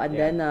well, and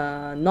then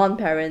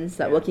non-parents,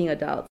 like working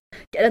adults,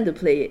 get them to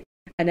play it,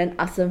 and then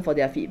ask them for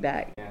their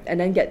feedback, and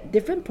then get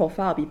different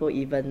profile people,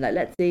 even like,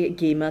 let's say,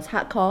 gamers,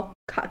 hardcore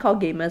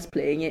gamers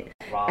playing it,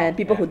 and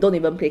people who don't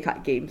even play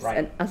card games,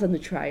 and ask them to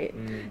try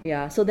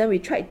it. So then we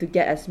tried to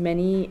get as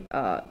many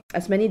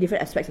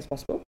different aspects as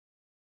possible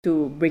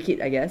to break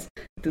it, I guess,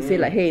 to say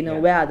like, hey,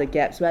 where are the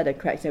gaps, where are the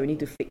cracks that we need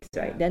to fix,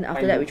 right? Then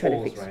after that we try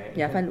to fix,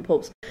 find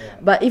loopholes.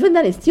 But even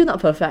then, it's still not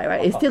perfect,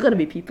 right? It's still going to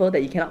be people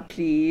that you cannot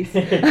please.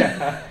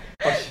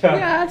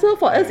 So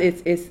for us,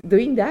 it's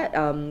doing that.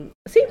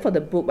 Same for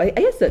the book. I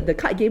guess the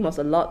card game was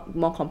a lot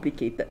more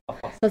complicated.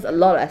 There's a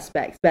lot of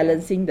aspects,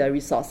 balancing the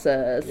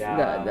resources,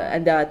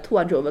 and there are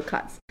 200 over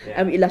cards,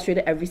 and we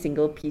illustrated every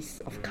single piece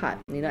of card.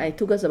 It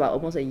took us about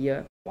almost a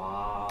year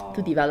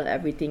to develop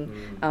everything,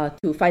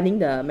 to finding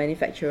the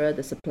manufacturer,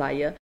 the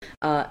supplier,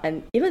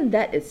 and even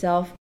that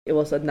itself, it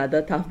was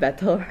another tough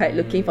battle, right?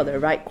 Looking for the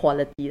right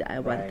quality that I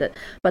wanted.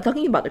 But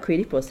talking about the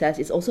creative process,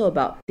 it's also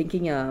about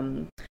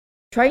thinking,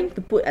 trying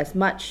to put as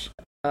much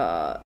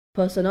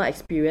personal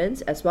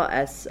experience as well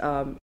as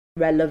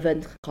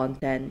relevant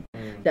content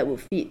that would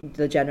feed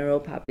the general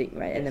public,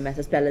 right? And the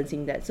masses,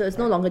 balancing that. So it's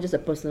no longer just a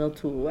personal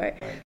tool, right?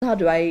 So how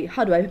do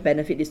I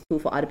benefit this tool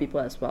for other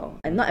people as well?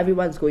 And not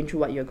everyone's going through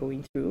what you're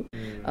going through.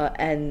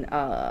 And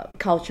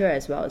culture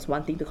as well is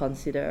one thing to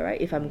consider, right?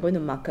 If I'm going to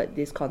market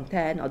this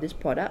content or this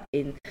product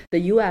in the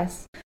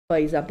US, for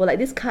example, like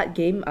this card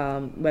game,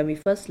 when we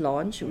first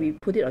launched, we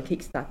put it on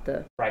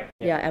Kickstarter.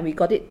 And we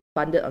got it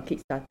funded on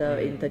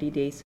Kickstarter in 30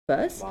 days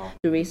first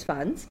to raise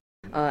funds.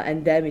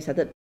 And then we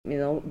started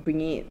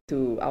bringing it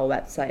to our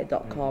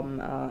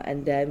website.com,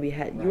 and then we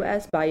had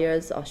US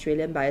buyers,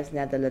 Australian buyers,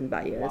 Netherlands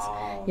buyers.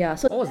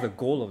 So what was the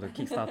goal of the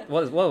Kickstarter?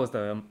 What was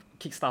the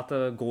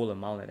Kickstarter goal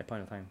amount at that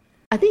point of time?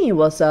 I think it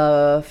was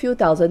a few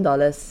thousand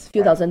dollars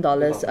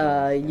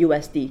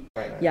USD.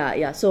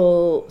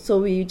 So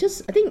we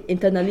just, I think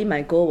internally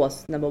my goal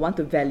was, number one,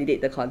 to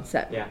validate the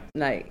concept.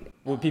 Like,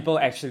 would people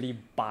actually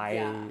buy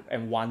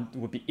and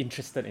would be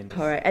interested in this?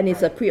 Correct. And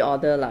it's a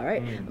pre-order,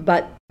 right?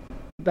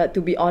 But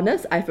to be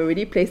honest, I've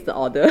already placed the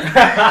order.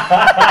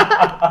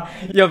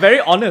 You're very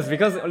honest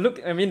because look,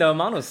 I mean, the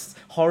amount of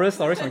horror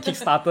stories from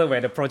Kickstarter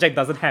where the project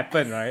doesn't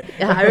happen, right?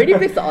 Yeah, I already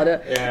placed the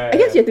order. Yeah, I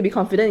guess you have to be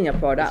confident in your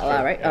product,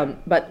 right? Yeah.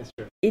 But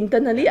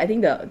internally, I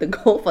think the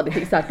goal for the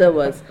Kickstarter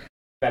was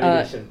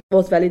validation.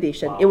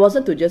 Validation. Wow. It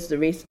wasn't to just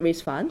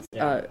raise funds.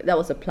 Yeah. That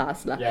was a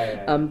plus, lah.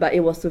 Yeah. But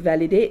it was to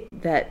validate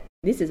that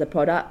this is a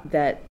product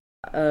that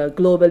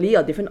globally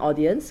or different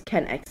audience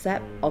can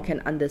accept or can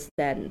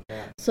understand.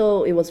 Yeah.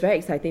 So it was very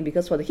exciting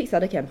because for the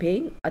Kickstarter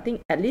campaign, I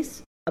think at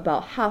least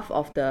about half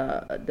of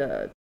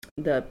the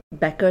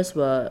backers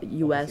were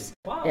US.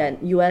 Wow. Yeah,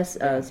 US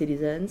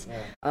citizens.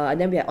 And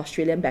then we had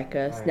Australian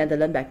backers,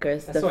 Netherlands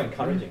backers. That's so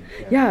encouraging.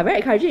 Yeah, very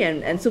encouraging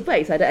and super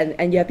excited.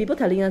 And you have people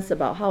telling us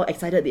about how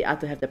excited they are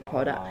to have the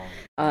product.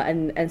 Wow.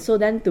 And so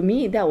then to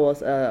me, that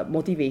was a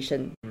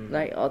motivation,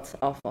 right? Of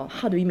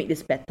how do we make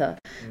this better?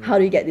 How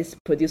do we get this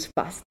produced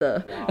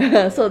faster?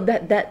 Wow. So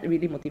that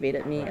really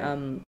motivated me.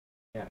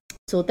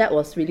 So that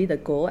was really the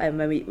goal. And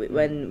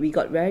when we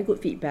got very good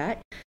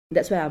feedback,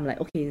 that's where I'm like,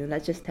 okay,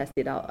 let's just test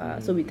it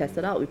out. So we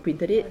tested out, we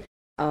printed it,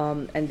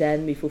 and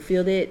then we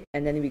fulfilled it,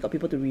 and then we got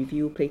people to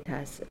review, play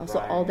test. Also,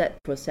 all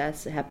that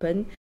process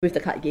happened with the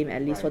card game,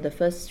 at least for the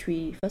first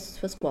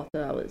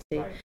quarter, I would say.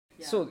 Right.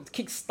 Yeah. So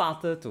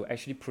Kickstarter to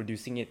actually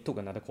producing it took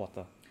another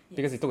quarter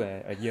because it took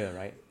a year,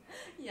 right?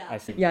 Yeah. I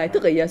see. Yeah, it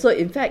took a year. So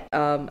in fact,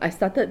 I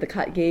started the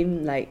card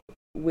game like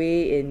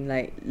way in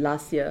like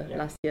last year,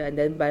 and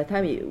then by the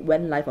time it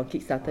went live on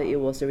Kickstarter, it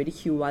was already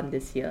Q1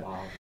 this year.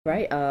 Wow.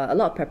 Right? A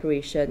lot of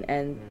preparation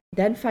and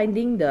then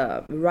finding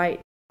the right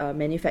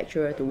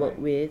manufacturer to work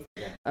with.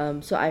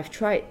 So I've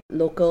tried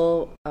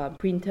local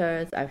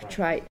printers, I've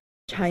tried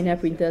China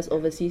printers,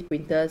 overseas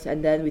printers,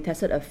 and then we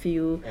tested a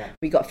few.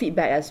 We got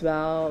feedback as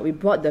well. We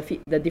brought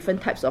the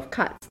different types of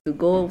cards to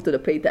go to the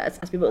playtest,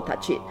 ask people to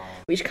touch it.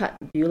 Which card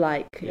do you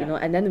like? You know,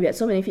 and then we had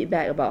so many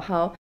feedback about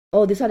how,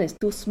 oh, this one is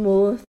too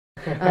smooth.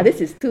 This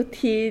is too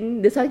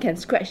thin, this one can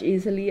scratch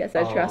easily,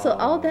 etc. So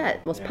all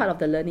that was part of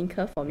the learning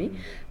curve for me.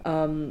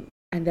 And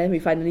then we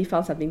finally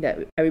found something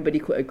that everybody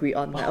could agree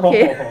on. Like,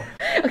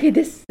 okay,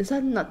 this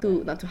one not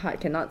too hard,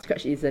 cannot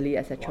scratch easily,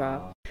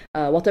 etc.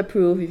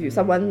 Waterproof. If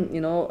someone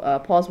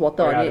pours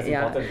water on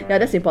it,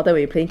 that's important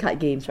when you're playing card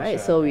games, right?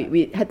 So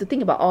we had to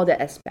think about all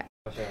that aspect.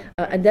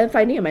 And then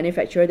finding a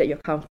manufacturer that you're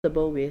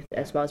comfortable with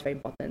as well is very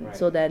important.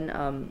 So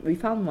then we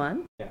found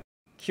one.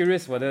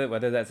 Curious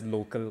whether that's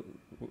local,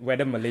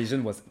 whether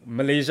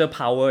Malaysia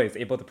Power is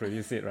able to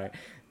produce it, right?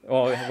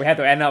 Or we had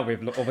to end up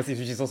with overseas,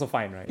 which is also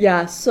fine, right?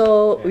 Yeah,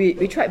 so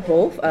we tried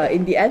both.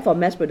 In the end, for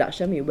mass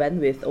production, we went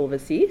with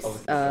overseas.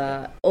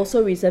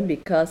 Also reason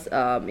because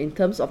in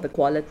terms of the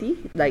quality,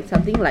 like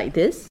something like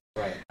this,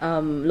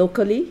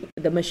 locally,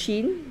 the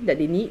machine that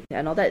they need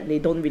and all that, they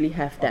don't really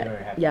have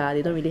that.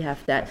 They don't really have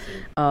that.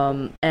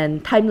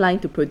 And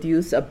timeline to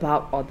produce a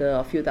bulk order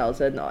of a few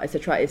thousand or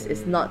etc.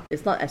 is not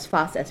as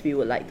fast as we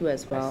would like to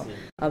as well.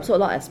 So a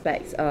lot of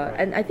aspects.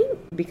 And I think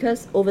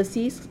because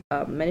overseas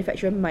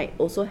manufacturer might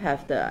also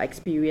have the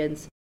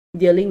experience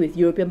dealing with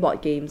European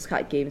board games,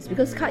 card games,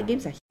 because card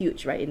games are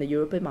huge, right, in the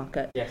European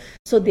market.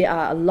 So they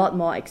are a lot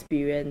more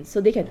experienced. So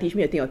they can teach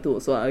me a thing or two.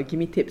 So give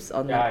me tips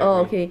on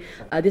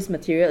this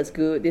material is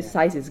good, this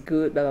size is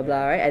good, blah blah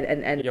blah, right?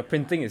 And your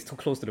printing is too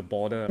close to the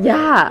border.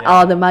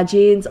 Or the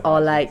margins, or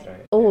like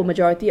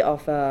majority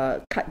of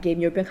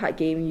European card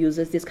game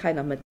uses this kind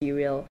of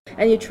material,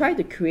 and you try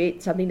to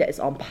create something that is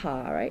on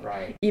par,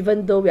 right?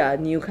 Even though we are a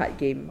new card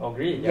game.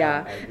 Agree.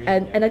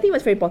 And I think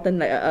what's very important,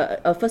 like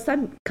a first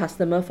time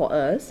customer for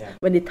us.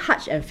 When they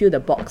touch and feel the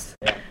box,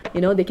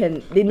 they know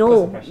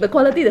the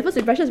quality. The first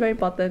impression is very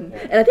important,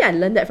 and I think I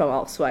learned that from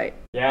Oxwhite.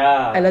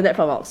 I learned that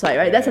from Oxwhite,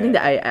 right? That's something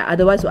that I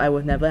otherwise I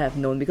would never have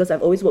known because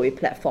I've always worked with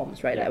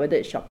platforms, right? Like whether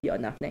it's Shopee or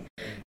Nafne.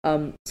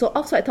 So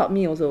Oxwhite taught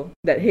me also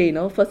that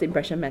first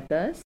impression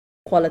matters,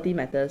 quality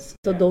matters.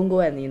 So don't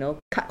go and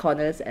cut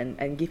corners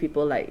and give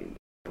people like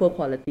poor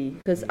quality,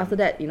 because after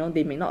that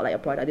they may not like your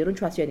product, they don't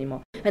trust you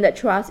anymore, and that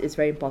trust is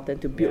very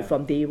important to build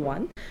from day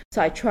one.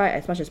 So I try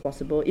as much as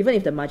possible, even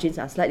if the margins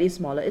are slightly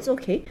smaller, it's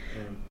okay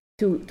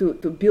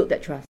to build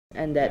that trust,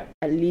 and that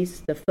at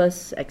least the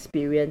first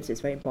experience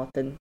is very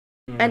important.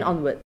 And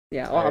onward,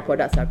 all our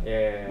products are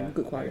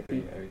good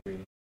quality. I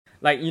agree.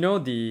 Like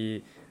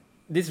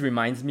this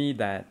reminds me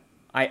that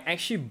I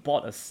actually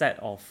bought a set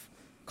of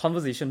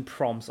conversation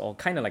prompts, or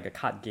kind of like a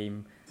card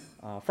game,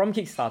 from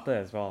Kickstarter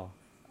as well.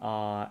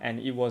 And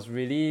it was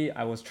really,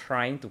 I was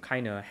trying to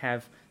kind of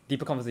have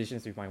deeper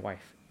conversations with my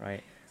wife,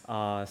 right?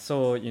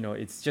 So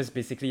it's just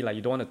basically like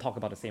you don't want to talk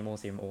about the same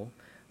old.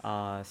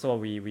 So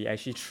we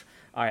actually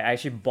I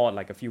actually bought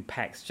like a few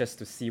packs just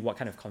to see what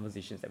kind of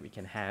conversations that we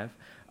can have.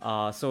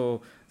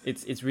 So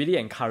it's really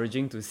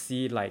encouraging to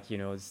see like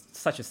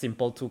such a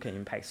simple tool can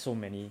impact so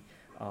many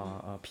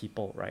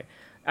people, right?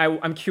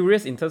 I'm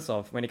curious in terms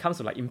of when it comes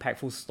to like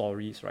impactful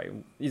stories, right?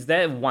 Is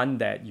there one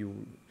that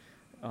you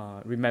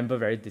remember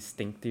very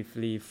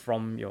distinctively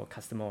from your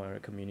customer or a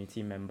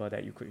community member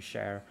that you could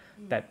share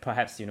that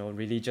perhaps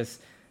really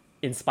just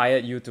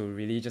inspired you to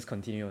really just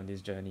continue on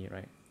this journey,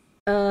 right?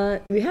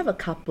 We have a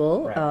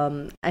couple.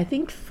 Right. I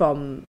think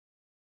from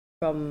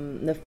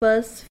the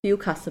first few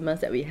customers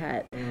that we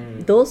had,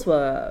 those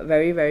were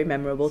very, very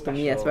memorable to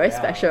me as very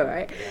special,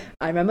 right? Yeah.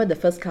 I remember the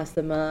first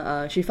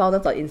customer, she found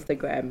us on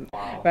Instagram,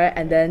 right?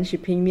 And then she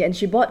pinged me and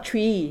she bought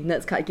 3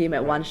 Nurts card game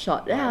at one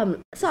shot. Yeah,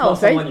 so I was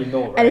very, you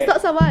know, right? And it's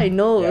not someone I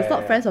know, it's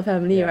not friends or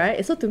family,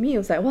 right? So to me, it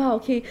was like, wow,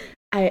 okay.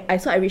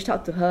 I reached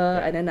out to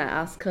her and then I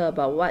asked her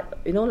about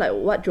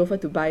what drove her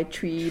to buy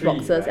 3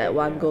 boxes at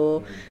one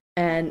go.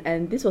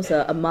 And this was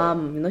a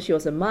mom, she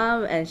was a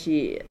mom, and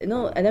she,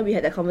 and then we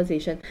had that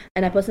conversation,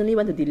 and I personally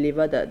went to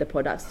deliver the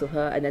products to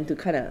her, and then to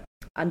kind of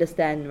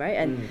understand, right?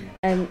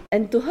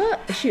 And to her,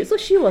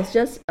 she was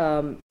just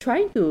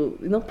trying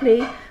to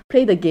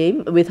play the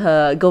game with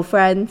her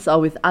girlfriends or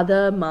with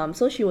other moms.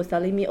 So she was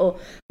telling me,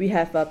 we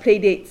have play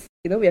dates.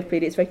 We have play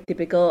dates, very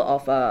typical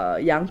of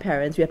young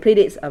parents. We have play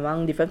dates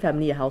among different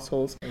family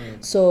households.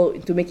 So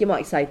to make it more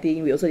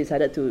exciting, we also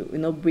decided to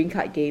bring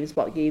card games,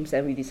 board games,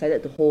 and we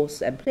decided to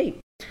host and play.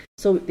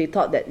 So they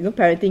thought that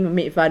parenting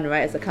made fun,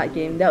 right, as a card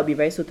game, that would be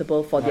very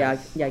suitable for their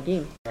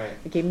game,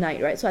 the game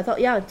night, right? So I thought,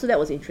 so that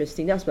was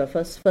interesting. That was the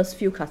first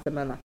few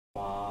customers.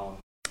 Wow.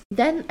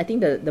 Then I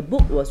think the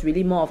book was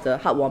really more of the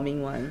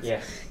heartwarming ones.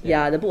 Yes.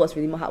 Yeah, the book was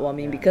really more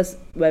heartwarming because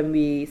when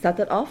we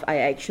started off, I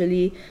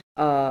actually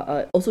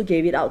also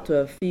gave it out to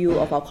a few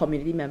of our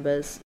community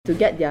members to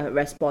get their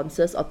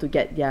responses or to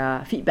get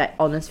their feedback,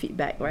 honest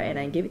feedback, right? And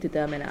I gave it to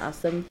them and I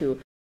asked them to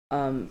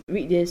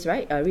read this,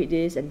 right? Read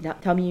this and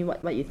tell me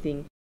what you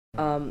think.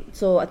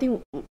 So I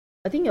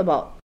think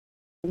about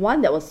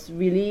one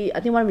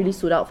really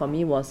stood out for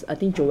me was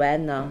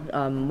Joanna,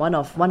 one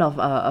of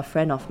a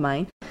friend of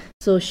mine.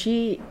 So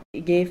she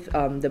gave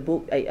the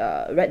book,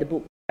 read the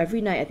book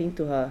every night, I think,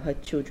 to her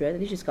children. I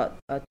think she's got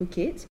 2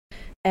 kids,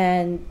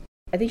 and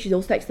I think she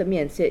also texted me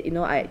and said,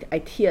 I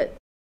teared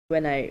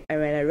when I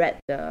read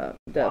the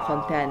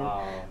content,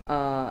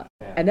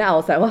 and then I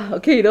was like, wow,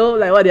 okay,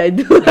 what did I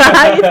do?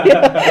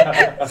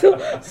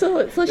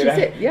 so she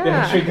said,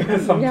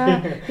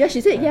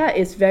 she said,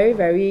 it's very,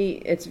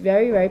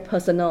 very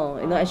personal,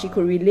 and she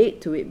could relate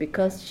to it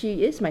because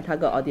she is my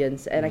target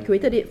audience, and I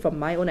created it from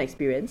my own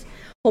experience,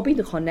 hoping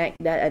to connect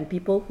that, and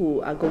people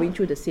who are going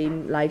through the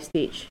same life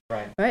stage,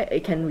 right,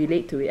 it can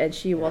relate to it, and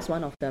she was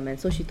one of them. And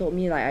so she told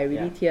me, like, I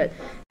really teared,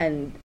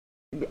 and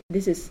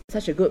this is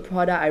such a good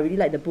product. I really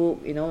like the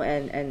book,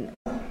 and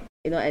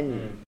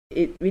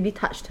it really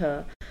touched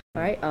her,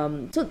 right?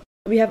 So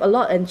we have a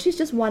lot, and she's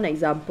just one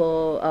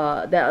example.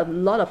 There are a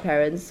lot of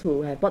parents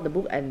who have bought the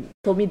book and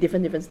told me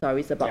different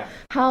stories about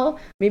how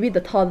maybe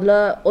the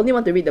toddler only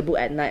want to read the book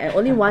at night and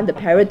only want the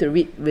parent to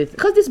read with,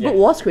 because this book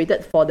was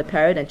created for the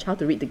parent and child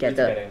to read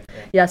together.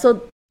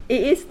 So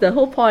it is the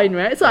whole point,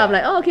 right? So I'm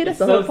like, okay, that's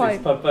the whole point.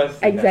 Its purpose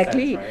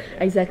exactly, sense,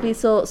 right? Exactly.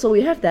 So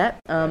we have that,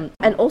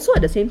 and also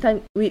at the same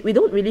time, we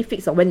don't really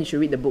fix on when you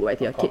should read the book, right,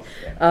 to your kid.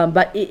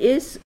 But it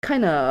is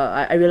kind of,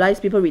 I realize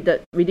people read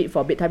it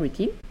for bedtime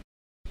routine.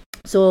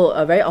 So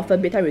very often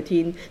bedtime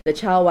routine, the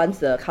child wants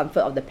the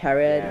comfort of the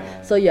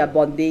parent. So you are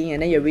bonding,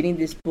 and then you're reading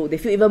this book. They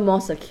feel even more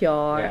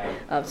secure.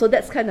 So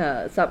that's kind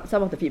of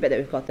some of the feedback that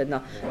we've gotten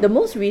now. The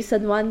most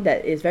recent one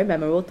that is very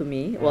memorable to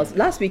me was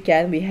last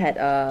weekend. We had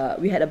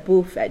a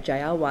booth at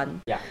Jaya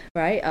One.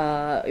 Right.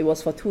 It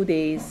was for 2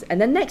 days, and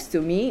then next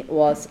to me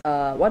was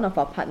one of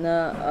our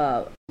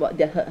partner.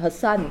 Her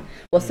son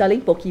was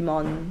selling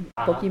Pokemon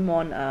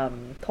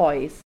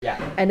toys.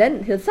 And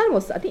then his son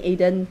was, I think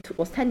Aiden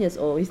was 10 years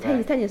old. He's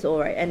 10 years old,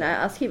 right? And I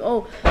asked him,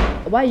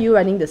 why are you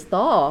running the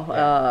store?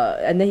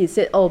 And then he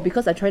said,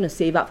 because I'm trying to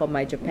save up for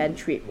my Japan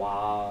trip.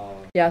 Wow.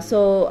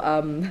 So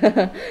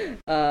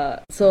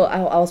so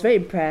I was very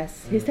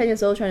impressed. He's 10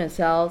 years old, trying to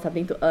sell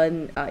something to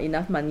earn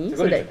enough money to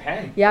go to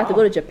Japan. To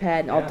go to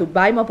Japan or to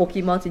buy more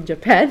Pokemons in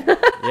Japan.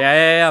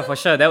 For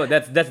sure.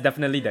 That's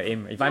definitely the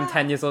aim. If I'm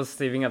 10 years old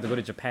saving up to go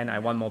to Japan, I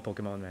want more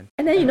Pokemon, man.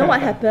 And then you know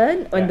what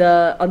happened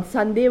on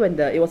Sunday when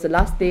it was the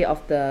last day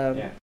of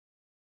the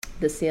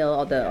sale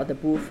or the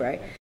booth,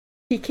 right?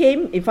 He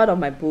came in front of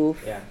my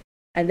booth,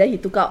 and then he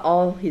took out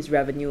all his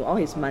revenue, all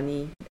his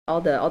money, all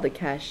the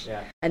cash,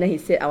 and then he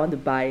said, I want to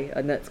buy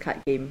a Nurts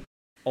card game.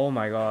 Oh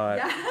my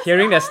god.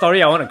 Hearing that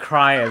story, I want to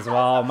cry as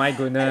well. My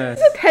goodness.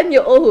 He's a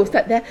 10-year-old who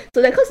sat there.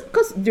 So that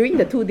because during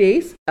the 2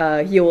 days,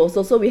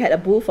 we had a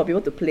booth for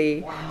people to play.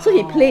 Wow. So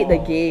he played the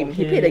game. Okay.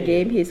 He played the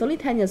game. He's only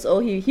 10 years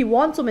old. He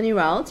won so many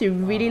rounds. He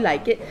really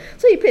liked it.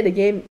 So he played the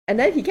game, and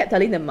then he kept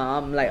telling the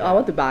mom, like, I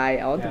want to buy.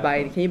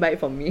 Can you buy it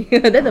for me?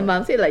 Then the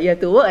mom said, like, you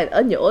have to work and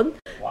earn your own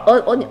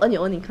earn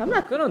your own income.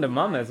 Good on the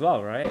mom as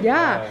well, right?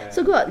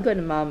 So good on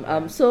the mom.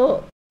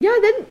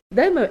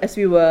 Then as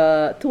we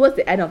were towards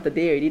the end of the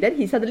day already, then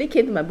he suddenly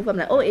came to my booth. I'm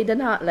like, Aiden,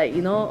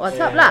 what's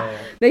up lah?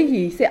 Then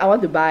he said, I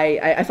want to buy.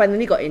 I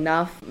finally got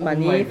enough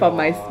money from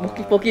my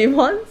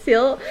Pokemon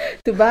sale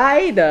to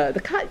buy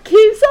the card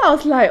game. So I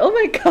was like, oh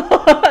my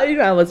god,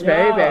 I was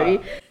very, very.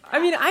 I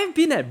mean, I've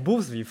been at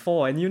booths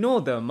before, and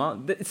the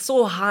amount, it's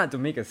so hard to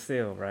make a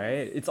sale,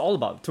 right? It's all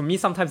about, to me,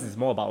 sometimes it's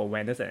more about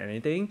awareness than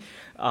anything.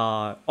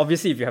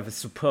 Obviously, if you have a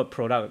superb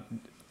product,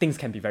 things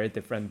can be very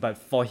different. But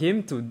for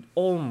him to,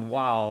 oh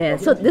wow. Yeah,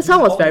 so this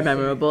one was very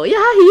memorable.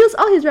 Yeah, he used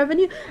all his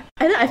revenue,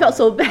 and then I felt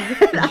so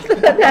bad after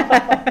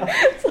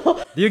that.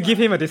 So, do you give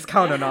him a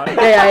discount or not?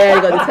 yeah,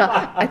 he got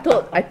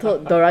discount. I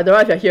told Dora,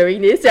 if you're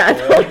hearing this, I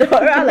told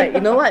Dora, like,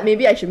 you know what,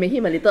 maybe I should make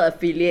him a little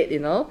affiliate,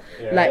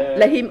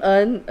 let him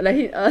earn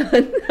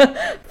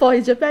for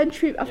his Japan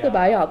trip after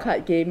buying our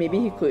card game. Maybe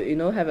he could,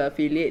 have an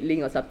affiliate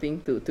link or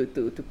something to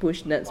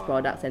push Nurts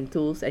products and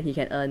tools, and he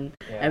can earn,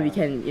 and we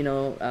can,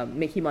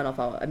 make him one of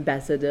our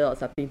ambassador or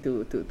something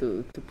to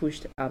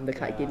push the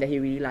card game that he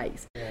really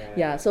likes.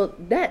 So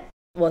that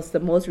was the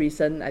most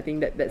recent, I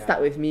think, that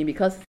stuck with me,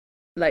 because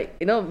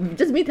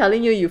just me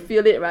telling you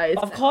feel it, right?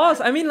 Of course.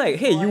 I mean,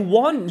 hey, you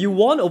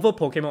won over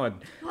Pokemon.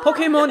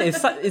 Pokemon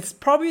it's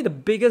probably the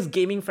biggest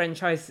gaming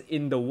franchise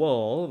in the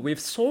world with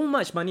so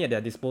much money at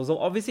their disposal.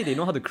 Obviously, they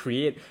know how to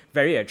create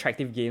very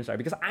attractive games, right?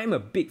 Because I'm a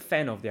big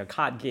fan of their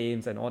card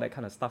games and all that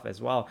kind of stuff as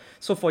well.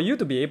 So for you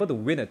to be able to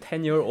win a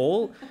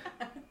 10-year-old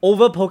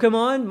over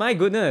Pokemon, my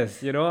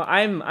goodness,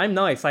 I'm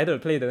now excited to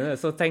play the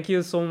Nurts. So thank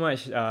you so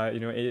much,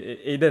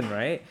 Aiden,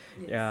 right?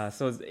 Yes. Yeah,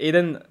 so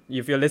Aiden,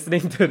 if you're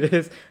listening to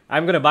this,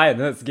 I'm gonna buy a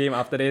Nurts game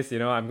after this.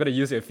 I'm gonna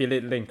use your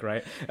affiliate link,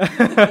 right?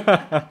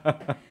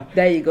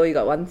 There you go, you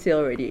got one sale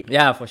already.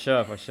 Yeah, for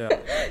sure.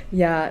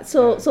 Yeah,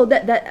 so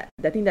that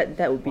I think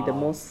that would be the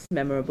most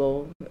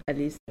memorable, at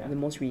least the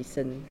most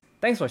recent.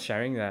 Thanks for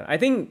sharing that. I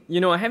think,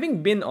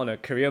 having been on a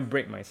career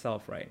break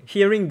myself, right?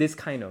 Hearing this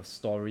kind of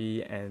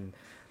story and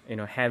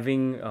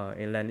having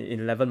an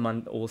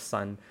 11-month-old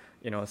son,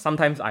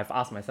 sometimes I've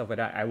asked myself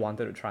whether I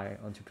wanted to try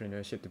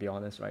entrepreneurship, to be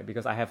honest, right?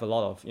 Because I have a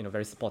lot of,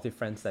 very supportive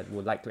friends that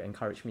would like to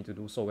encourage me to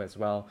do so as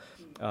well.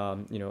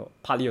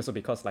 Partly also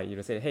because,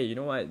 say, hey, you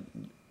know what?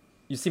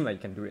 You seem like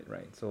you can do it,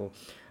 right? So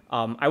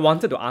I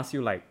wanted to ask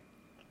you,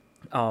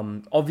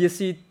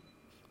 obviously,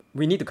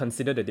 we need to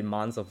consider the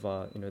demands of,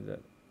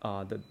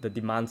 the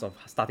demands of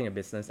starting a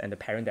business and the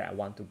parent that I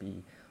want to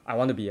be. I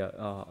want to be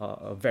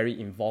a very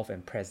involved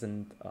and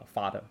present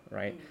father,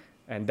 right?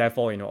 And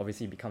therefore,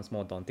 obviously it becomes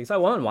more daunting. So I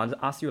want to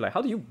ask you,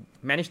 how do you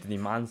manage the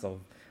demands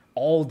of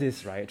all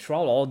this, right?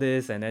 Throughout all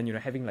this, and then,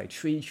 having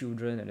 3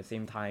 children at the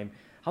same time.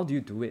 How do you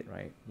do it,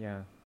 right?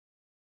 Yeah.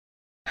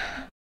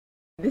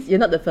 You're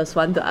not the first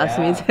one to ask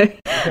me.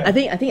 I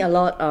think a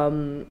lot.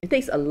 It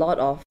takes a lot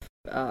of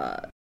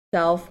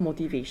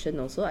self-motivation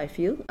also, I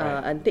feel,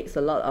 and takes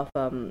a lot of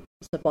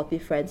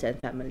supportive friends and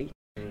family.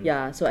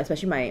 Yeah, so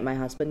especially my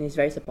husband is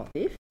very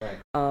supportive,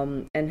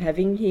 and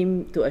having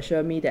him to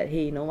assure me that,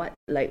 hey, you know what,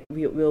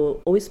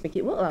 we'll always make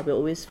it work, we'll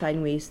always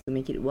find ways to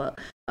make it work.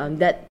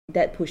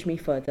 That pushed me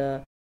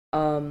further.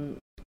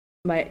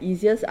 My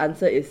easiest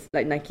answer is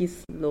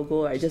Nike's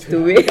logo, I just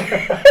do it.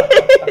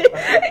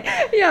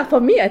 Yeah,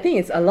 for me, I think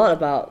it's a lot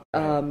about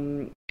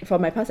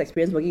from my past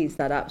experience working in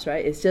startups,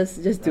 right? It's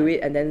just do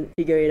it and then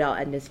figure it out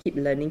and just keep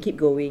learning, keep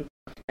going,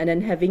 and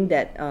then having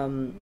that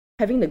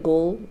having the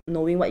goal,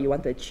 knowing what you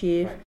want to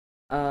achieve,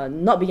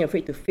 not being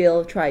afraid to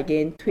fail, try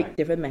again, tweak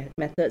different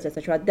methods,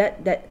 etc.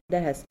 That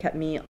has kept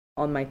me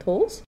on my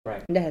toes,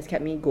 and that has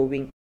kept me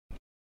going.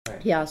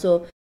 Yeah,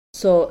 so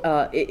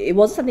it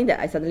wasn't something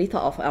that I suddenly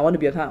thought of. I want to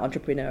be a kind of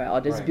entrepreneur, right?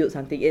 Or just build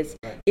something.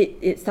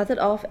 It started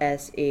off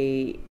as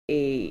an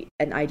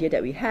idea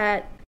that we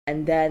had,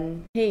 and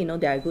then, hey,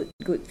 there are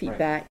good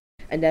feedback.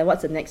 And then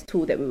what's the next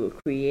tool that we will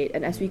create?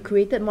 And as we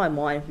created more and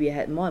more, and we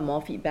had more and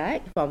more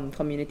feedback from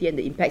community and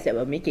the impacts that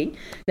we're making,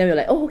 then we were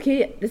like, oh,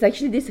 okay, this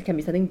can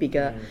be something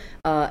bigger.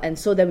 And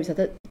so then we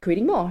started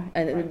creating more.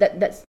 And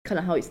that's kind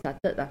of how it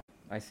started.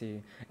 I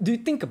see. Do you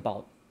think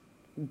about,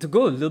 to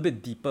go a little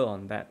bit deeper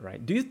on that,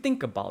 right? Do you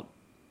think about,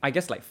 I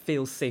guess,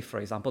 fail safe,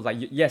 for example?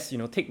 Yes,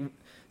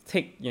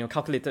 take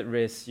calculated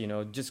risks,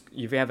 just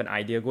if you have an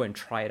idea, go and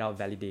try it out,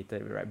 validate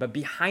it, right? But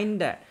behind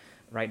that,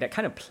 right, that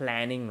kind of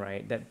planning,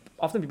 right, that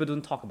often people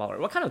don't talk about, right?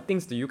 What kind of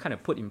things do you kind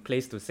of put in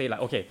place to say,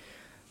 okay,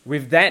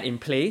 with that in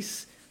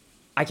place,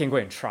 I can go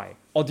and try?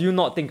 Or do you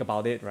not think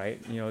about it,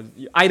 right?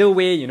 Either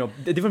way,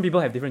 the different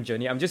people have different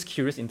journey. I'm just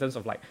curious in terms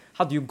of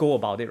how do you go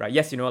about it, right?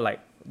 Yes,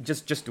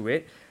 just do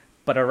it.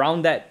 But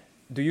around that,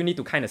 do you need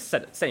to kind of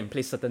set in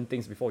place certain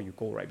things before you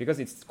go, right? Because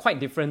it's quite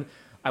different,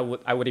 I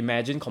would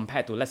imagine,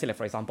 compared to, let's say,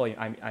 for example,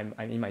 I'm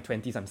in my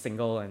 20s, I'm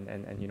single,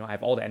 and I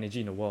have all the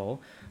energy in the world,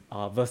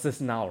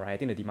 versus now, right? I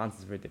think the demands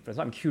is very different.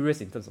 So I'm curious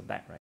in terms of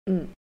that, right?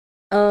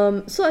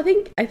 So I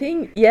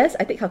think yes,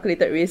 I take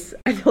calculated risks.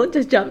 I don't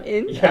just jump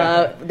in.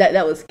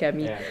 That will scare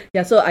me.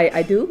 Yeah. So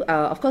I do.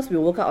 Of course, we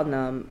work out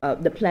on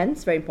the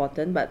plans. Very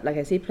important. But like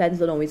I say, plans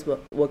don't always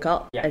work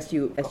out as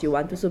you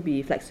want to. So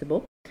be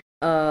flexible.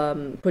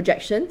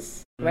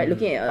 Projections, right?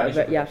 Looking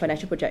at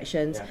financial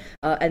projections.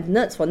 And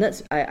for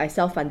Nurts, I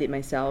self-fund it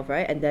myself,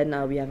 right? And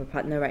then we have a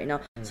partner right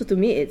now. So to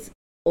me, it's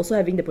also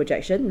having the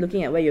projection,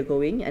 looking at where you're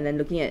going, and then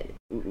looking at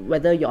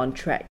whether you're on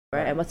track,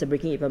 right? And what's the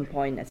breaking even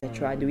point,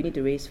 etc. Do we need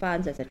to raise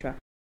funds, etc.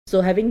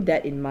 So having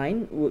that in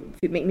mind would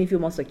make me feel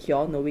more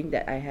secure, knowing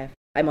that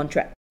I'm on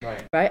track.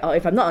 right? Or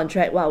if I'm not on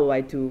track, what will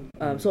I do?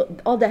 So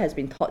all that has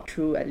been thought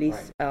through, at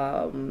least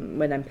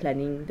when I'm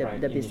planning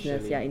the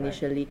business,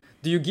 initially.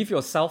 Do you give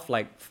yourself,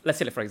 like, let's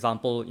say, like, for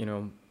example,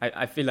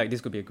 I feel like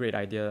this could be a great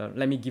idea.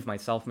 Let me give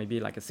myself maybe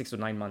like a 6 to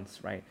 9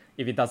 months, right?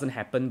 If it doesn't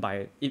happen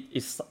by,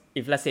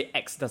 if let's say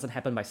X doesn't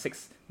happen by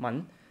 6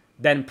 months,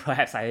 then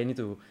perhaps I need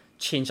to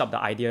change up the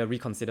idea,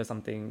 reconsider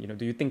something.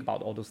 Do you think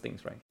about all those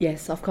things, right?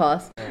 Yes, of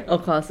course.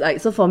 Of course. Like,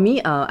 so for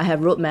me, I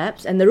have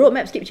roadmaps, and the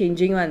roadmaps keep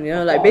changing,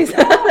 based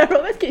on the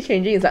roadmaps keep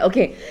changing. It's like,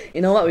 okay,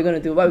 what we're going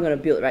to do, what we're going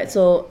to build, right?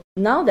 So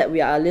now that we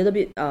are a little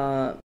bit,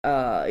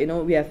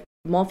 we have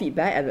more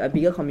feedback and a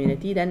bigger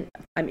community, then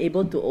I'm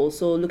able to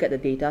also look at the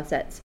data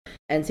sets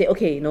and say,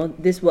 okay,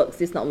 this works,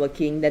 this not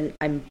working, then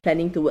I'm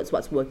planning towards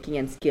what's working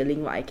and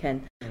scaling what I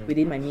can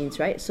within my means,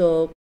 right?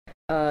 So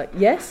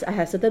yes, I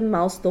have certain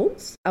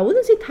milestones. I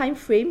wouldn't say time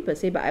frame per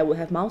se, but I would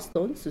have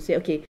milestones to say,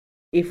 okay,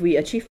 if we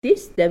achieve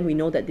this, then we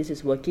know that this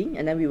is working,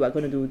 and then we are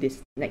going to do this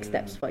next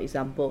steps, for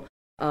example.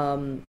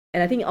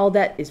 And I think all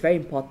that is very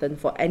important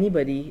for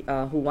anybody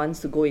who wants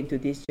to go into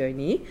this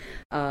journey.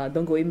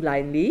 Don't go in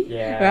blindly,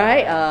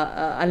 right?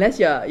 Unless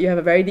you have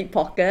a very deep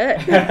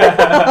pocket.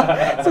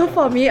 So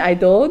for me, I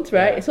don't,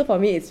 right? So for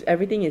me,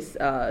 everything is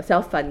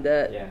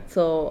self-funded.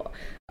 So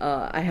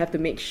I have to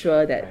make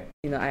sure that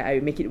I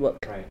make it work.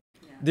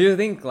 Do you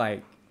think,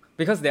 like,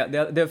 because there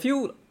are a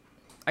few,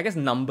 I guess,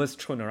 numbers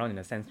thrown around in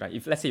a sense, right?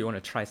 If let's say you want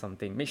to try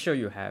something, make sure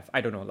you have,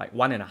 I don't know, like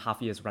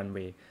 1.5 years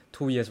runway,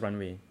 2 years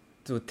runway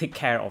to take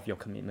care of your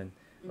commitment,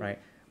 right?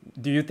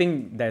 Do you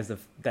think there's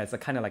a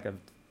kind of like a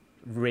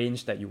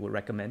range that you would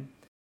recommend?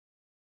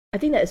 I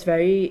think that is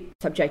very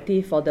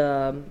subjective for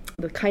the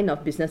kind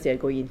of business you're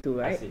going into,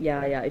 right?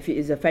 Yeah. If it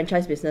is a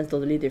franchise business,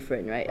 totally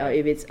different, right?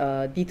 If it's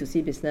a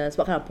D2C business,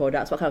 what kind of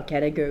products, what kind of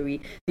category?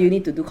 Do you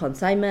need to do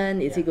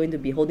consignment? Is it going to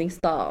be holding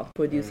stock,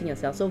 producing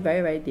yourself? So very,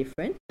 very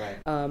different.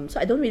 So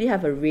I don't really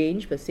have a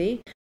range per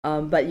se,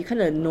 but you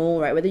kind of know,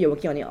 right, whether you're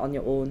working on it on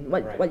your own,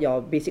 what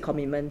your basic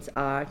commitments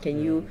are.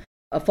 Can you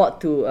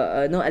afford to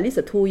at least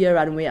a 2-year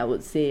runway, I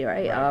would say,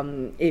 right?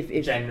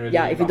 If generally,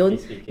 if you don't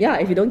speaking,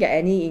 if you don't get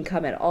any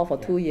income at all for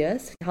 2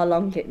 years, how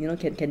long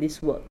can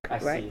this work,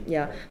 right?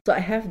 So I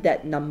have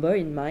that number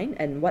in mind,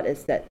 and what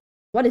is that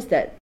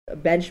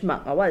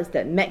benchmark, or what is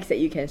that max that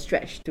you can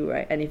stretch to,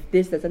 right? And if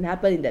this doesn't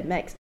happen in that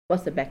max,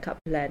 what's the backup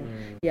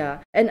plan?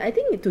 And I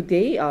think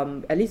today,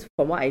 at least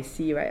from what I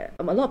see, right,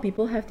 a lot of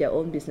people have their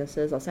own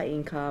businesses or side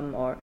income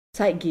or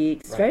side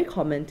gigs. It's very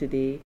common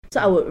today. So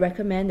I would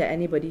recommend that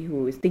anybody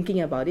who is thinking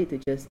about it to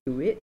just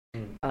do it.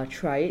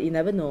 Try it. You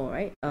never know,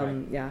 right?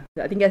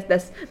 I think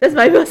that's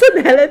my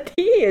personality.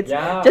 It's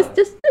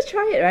just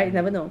try it, right? You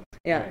never know.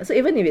 So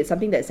even if it's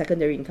something that's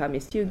secondary income,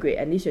 it's still great.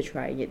 At least you're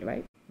trying it,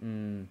 right?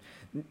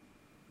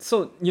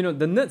 So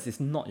the Nurts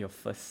is not your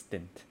first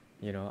stint.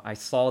 I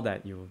saw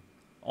that you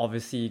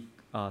obviously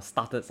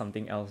started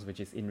something else, which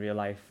is in real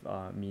life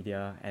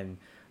media, and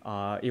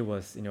it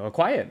was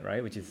acquired,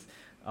 right? Which is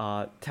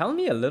tell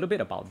me a little bit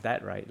about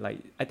that, right? Like,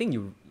 I think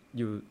you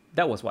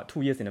that was what,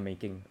 2 years in the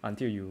making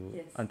until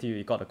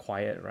you got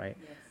acquired, right?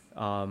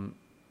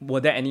 Were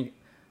there any,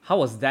 how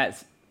was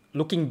that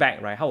looking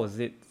back, right? How was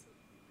it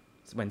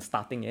when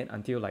starting it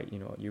until, like,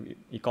 you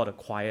got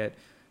acquired?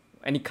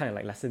 Any kind of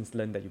like lessons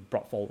learned that you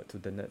brought forward to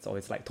the Nurts, or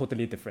it's like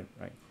totally different,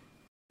 right?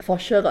 For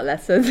sure got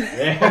lessons.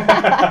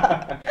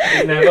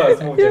 It's never a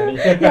smooth journey.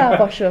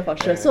 For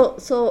sure.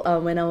 So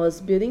when I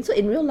was building, so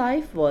in real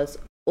life was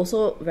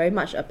also very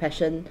much a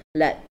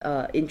passion-led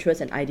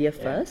interest and idea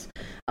first.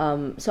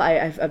 So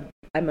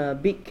I'm a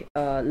big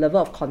lover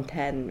of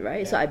content,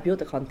 right? So I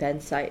built a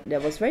content site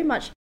that was very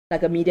much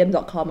like a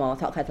medium.com or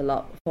Talk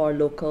Catalog for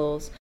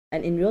locals.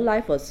 And in real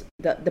life, was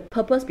the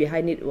purpose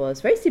behind it was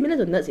very similar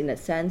to Nurts in that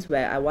sense,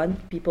 where I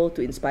want people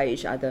to inspire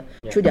each other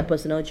through their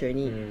personal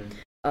journey.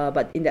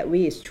 But in that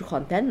way, it's through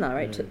content,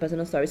 right?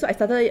 Personal stories. So I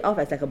started it off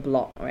as like a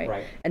blog,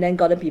 right? And then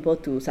gotten people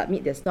to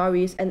submit their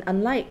stories. And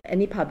unlike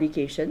any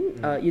publication,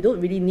 you don't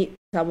really need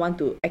someone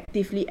to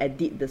actively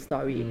edit the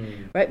story,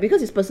 right?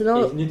 Because it's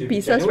personal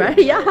pieces, right?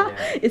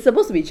 It's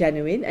supposed to be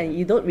genuine, and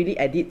you don't really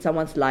edit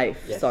someone's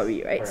life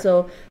story, right?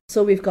 So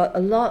we've got a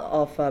lot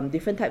of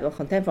different types of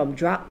content, from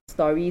drug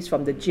stories,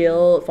 from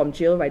jail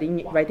writing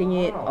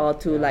it, or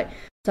to like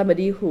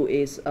somebody who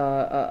is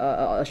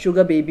a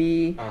sugar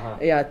baby,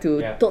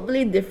 to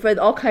totally different,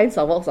 all kinds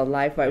of walks of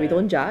life, right? We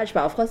don't judge,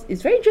 but of course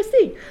it's very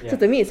interesting. So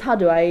to me, it's how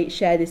do I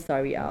share this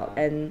story out?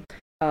 And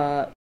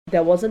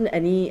there wasn't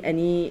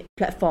any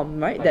platform,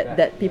 right,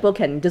 that people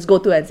can just go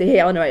to and say, hey,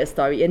 I want to write a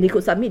story, and they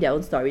could submit their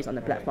own stories on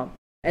the platform.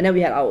 And then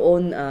we had our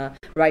own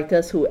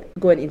writers who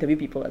go and interview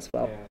people as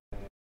well.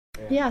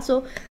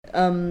 So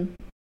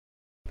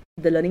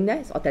the learning there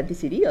is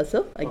authenticity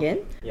also, again,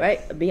 right?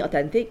 Being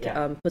authentic,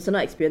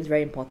 personal experience,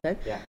 very important.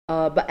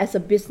 But as a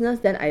business,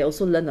 then I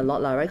also learned a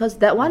lot, right? Because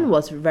that one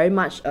was very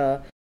much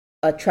a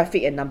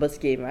traffic and numbers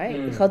game,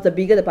 right? Because the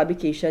bigger the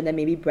publication, then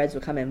maybe brands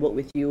will come and work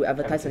with you,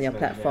 advertise on your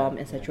platform,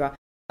 etc.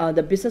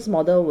 The business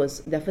model was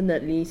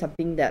definitely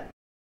something that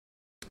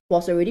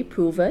was already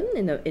proven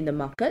in the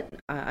market.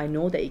 I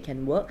know that it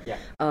can work,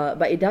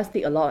 but it does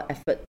take a lot of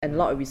effort and a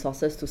lot of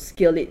resources to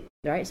scale it,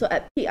 right? So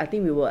at peak, I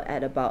think we were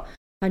at about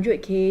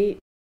 100k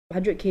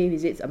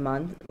visits a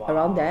month,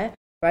 around there,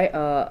 right?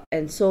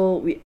 And so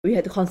we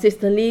had to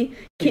consistently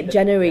keep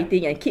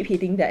generating and keep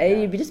hitting that,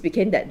 and it just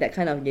became that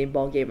kind of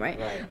ball game, right?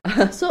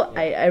 So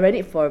I ran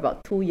it for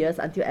about 2 years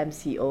until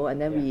MCO,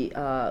 and then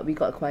we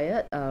got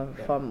acquired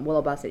from World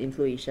of Buzz and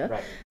Influasia.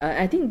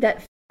 I think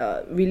that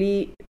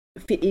really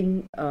fit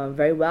in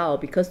very well,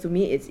 because to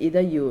me it's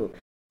either you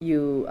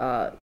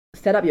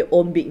set up your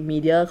own big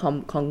media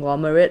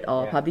conglomerate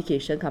or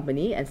publication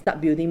company and start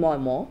building more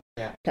and more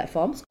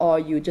platforms, or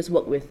you just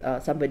work with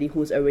somebody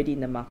who's already in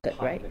the market,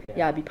 right?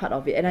 Be part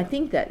of it. And I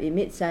think that it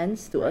made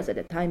sense to us at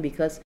that time,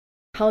 because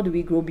how do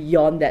we grow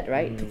beyond that,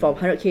 right? From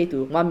 100k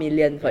to 1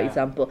 million, for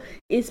example,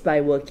 is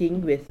by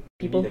working with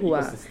people who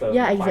are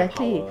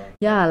exactly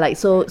like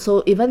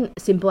so even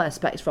simple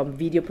aspects, from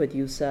video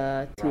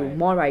producer to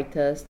more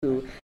writers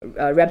to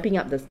ramping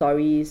up the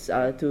stories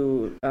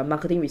to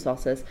marketing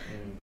resources.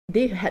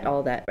 They had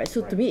all that, right?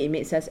 So to me, it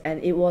made sense,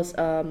 and it was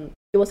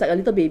like a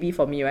little baby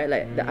for me, right?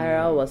 Like the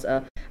IRL was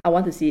I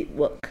want to see it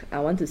work. I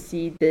want to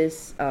see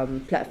this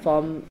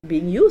platform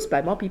being used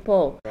by more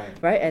people,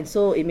 right? And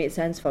so it made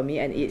sense for me,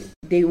 and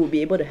they would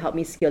be able to help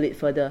me scale it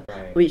further,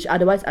 which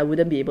otherwise I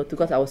wouldn't be able to,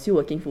 because I was still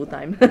working full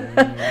time.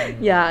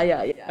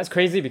 Yeah. That's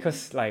crazy,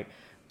 because like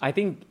I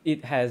think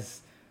it has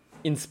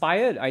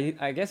inspired,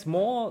 I guess,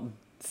 more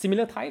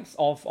similar types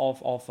of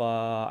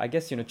I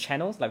guess,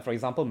 channels. Like for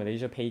example,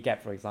 Malaysia Pay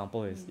Gap, for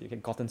example, is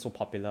gotten so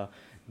popular.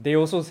 They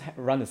also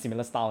run a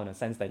similar style, in a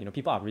sense that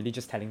people are really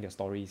just telling their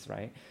stories,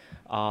 right?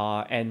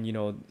 And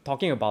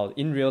talking about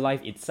in real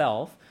life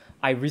itself,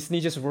 I recently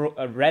just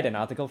read an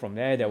article from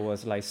there that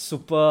was like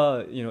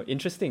super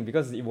interesting,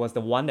 because it was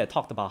the one that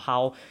talked about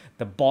how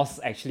the boss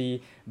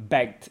actually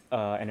begged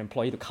an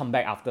employee to come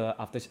back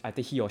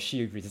after he or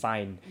she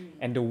resigned,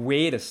 and the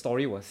way the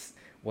story was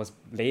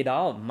laid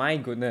out, my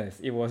goodness,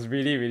 it was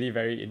really, really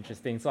very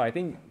interesting. So I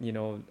think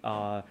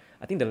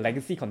I think the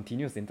legacy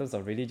continues in terms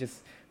of really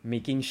just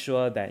making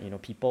sure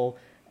that people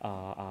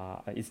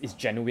is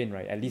genuine,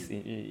 right? At least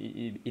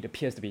it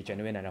appears to be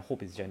genuine, and I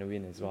hope it's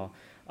genuine as well.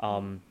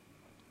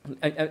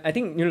 I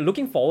think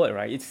looking forward,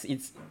 right?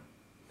 It's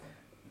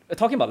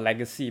talking about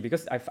legacy,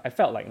 because I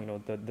felt like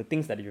the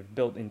things that you've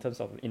built in terms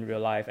of in real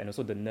life, and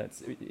also the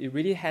Nurts, it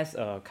really has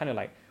a kind of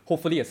like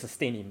hopefully a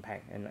sustained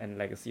impact and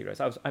legacy, right?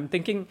 So I'm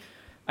thinking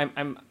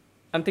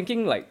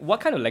like, what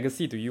kind of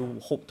legacy do you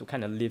hope to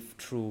kind of live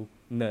through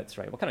Nurts,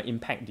 right? What kind of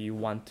impact do you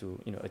want to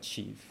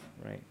achieve,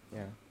 right?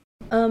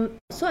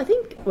 So I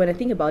think when I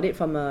think about it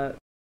from a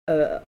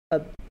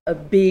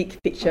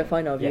big picture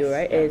point of view,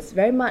 right? It's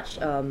very much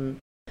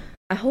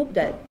I hope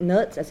that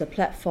Nurts as a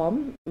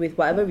platform, with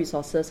whatever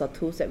resources or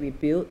tools that we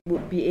build,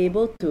 would be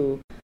able to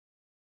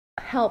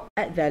help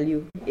add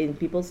value in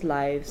people's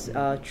lives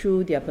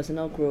through their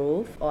personal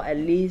growth, or at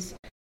least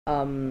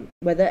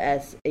whether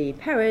as a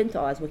parent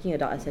or as working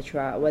adult,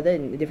 etc., whether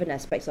in different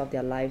aspects of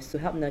their lives, to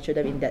help nurture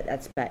them in that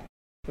aspect,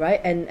 right?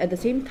 And at the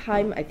same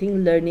time, I think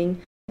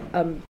learning,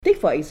 take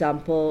for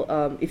example,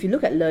 if you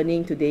look at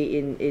learning today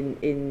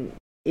in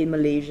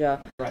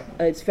Malaysia,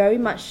 it's very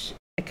much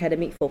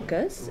academic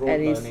focus,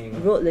 and it's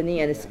rote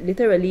learning, and it's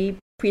literally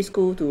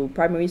preschool to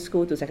primary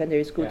school to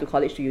secondary school to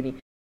college to uni.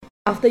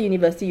 After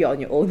university, you're on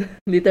your own,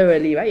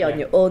 literally, right? You're on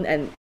your own,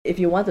 and if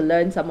you want to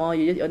learn some more,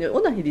 you're on your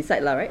own, you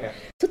decide, right?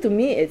 So to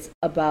me, it's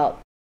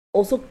about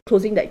also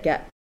closing that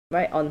gap,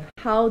 right? On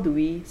how do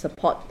we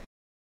support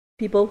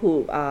people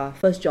who are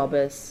first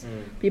jobbers,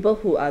 people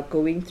who are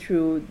going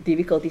through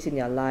difficulties in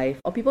their life,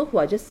 or people who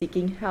are just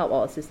seeking help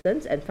or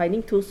assistance, and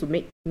finding tools to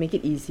make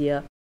it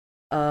easier.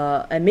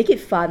 And make it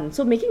fun.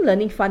 So making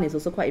learning fun is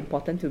also quite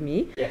important to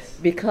me.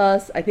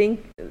 Because I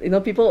think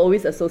people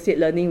always associate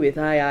learning with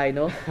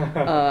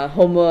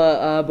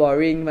homework,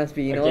 boring, must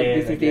be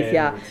this.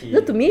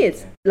 So to me,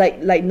 it's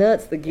like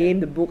Nurts, the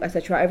game, the book,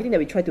 etc. Everything that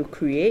we try to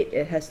create,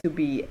 it has to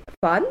be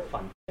fun.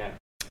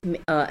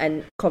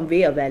 And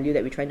convey a value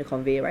that we're trying to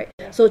convey, right?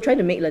 So trying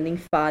to make learning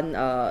fun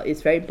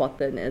is very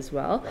important as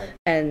well.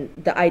 And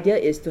the idea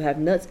is to have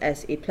Nurts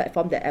as a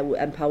platform that will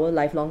empower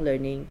lifelong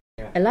learning.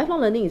 And lifelong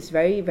learning is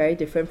very, very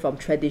different from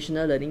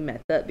traditional learning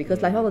method,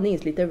 because lifelong learning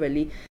is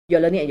literally you're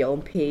learning at your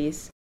own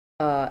pace,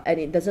 and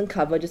it doesn't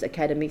cover just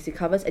academics. It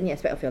covers any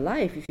aspect of your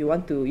life. If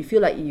you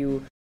feel like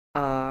you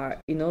are,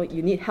 you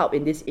need help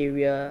in this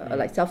area,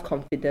 like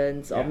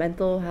self-confidence or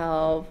mental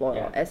health or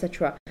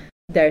etc.,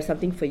 there is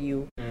something for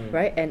you,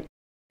 right? And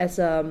I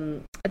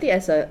think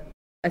as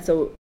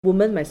a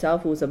woman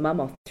myself, who's a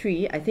mom of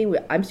 3, I think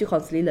I'm still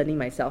constantly learning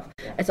myself.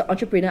 As an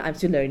entrepreneur, I'm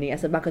still learning.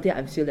 As a marketer,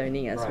 I'm still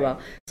learning as well.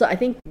 So I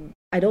think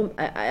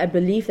I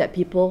believe that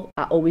people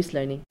are always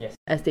learning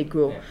as they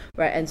grow,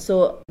 right? And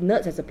so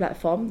Nurts as a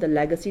platform, the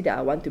legacy that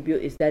I want to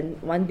build is then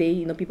one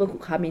day, people who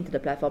come into the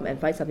platform and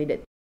find something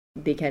that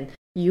they can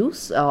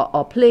use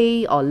or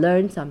play or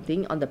learn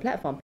something on the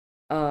platform.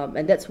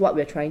 And that's what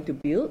we're trying to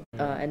build,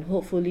 and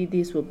hopefully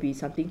this will be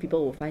something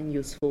people will find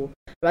useful,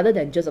 rather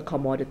than just a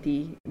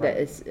commodity that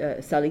is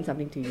selling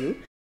something to you.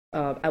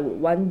 I would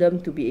want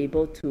them to be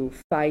able to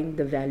find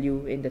the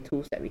value in the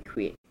tools that we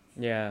create.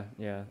 Yeah.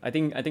 I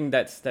think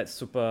that's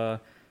super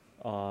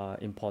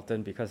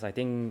important, because I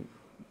think,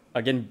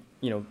 again,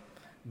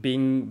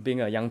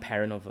 being a young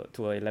parent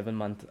to a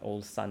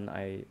 11-month-old son,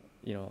 I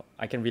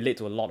can relate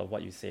to a lot of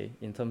what you say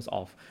in terms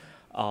of,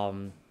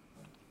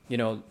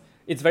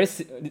 it's very.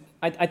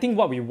 I think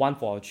what we want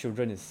for our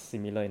children is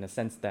similar, in a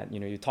sense that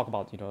you talk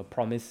about a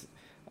promise,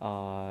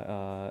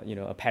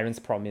 a parent's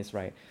promise,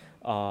 right?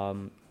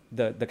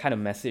 The kind of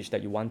message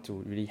that you want to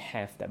really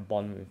have that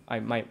bond with.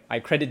 I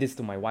credit this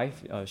to my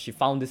wife. She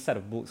found this set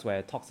of books where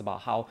it talks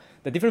about how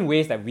the different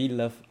ways that we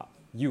love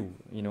you,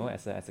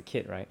 as a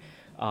kid, right?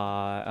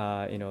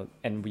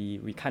 And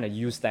we kind of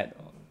use that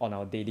on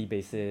our daily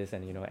basis,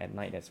 and at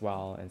night as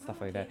well, and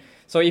stuff like that.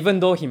 So even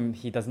though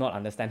he does not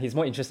understand, he's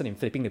more interested in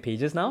flipping the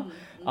pages now.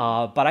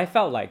 But I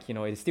felt like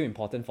it's still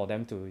important for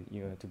them to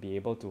to be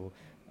able to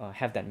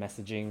have that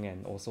messaging,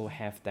 and also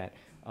have that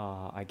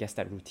I guess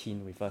that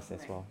routine with us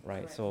as well,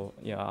 right? So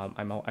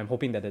I'm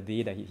hoping that the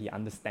day that he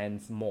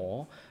understands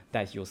more,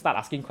 that he'll start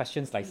asking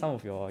questions like some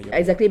of your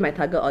exactly my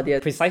target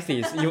audience.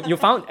 Precisely. You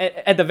found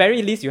at the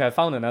very least, you have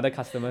found another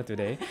customer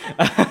today.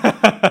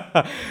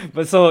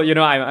 But so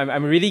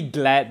I'm really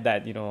glad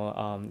that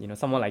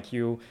someone like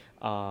you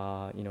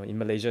in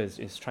Malaysia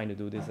is trying to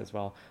do this as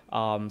well.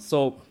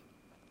 So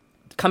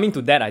coming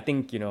to that, I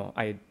think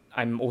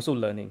I'm also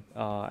learning.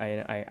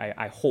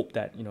 I hope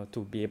that to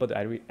be able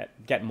to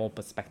get more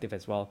perspective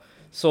as well.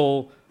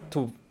 So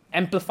to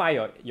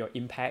amplify your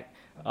impact,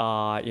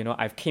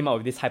 I've came up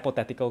with this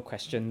hypothetical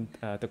question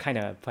to kind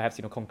of perhaps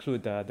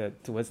conclude the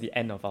towards the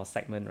end of our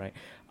segment, right?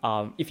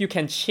 If you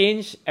can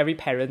change every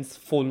parent's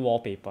phone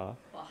wallpaper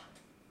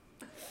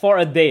for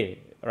a day,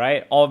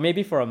 right, or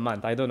maybe for a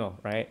month, I don't know,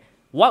 right?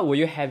 What will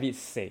you have it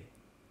say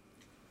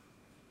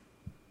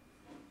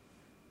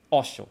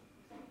or show?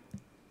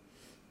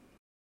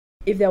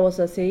 If there was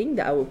a saying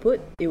that I would put,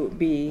 it would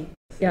be,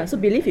 so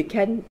believe you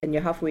can and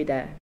you're halfway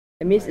there.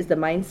 It means it's the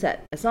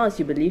mindset. As long as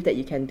you believe that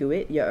you can do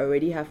it, you're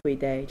already halfway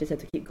there. You just have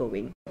to keep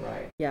going.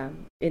 Right. Yeah.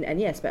 In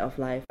any aspect of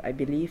life, I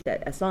believe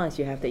that as long as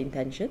you have the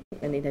intention,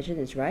 and the intention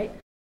is right,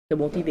 the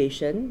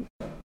motivation,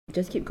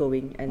 just keep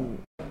going, and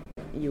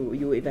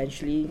you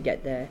eventually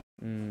get there.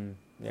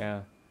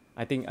 Yeah.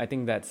 I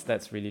think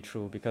that's really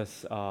true,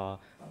 because I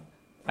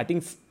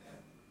think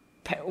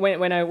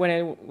when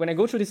I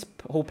go through this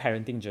whole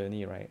parenting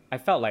journey, right, I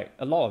felt like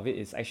a lot of it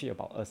is actually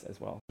about us as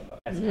well,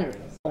 as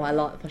parents. Oh, a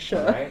lot, for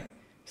sure. Right?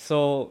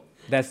 So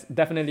there's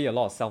definitely a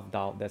lot of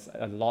self-doubt. There's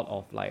a lot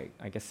of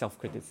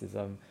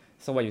self-criticism.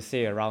 So what you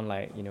say around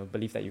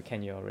believe that you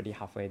can, you're already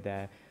halfway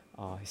there,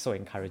 is so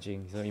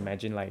encouraging. So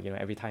imagine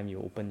every time you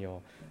open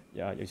you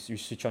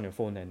switch on your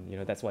phone,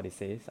 and that's what it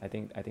says. I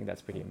think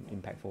that's pretty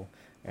impactful.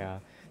 Yeah.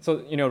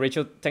 So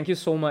Rachel, thank you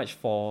so much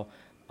for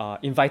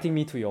inviting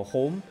me to your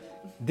home.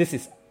 This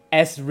is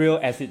as real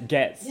as it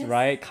gets, yes.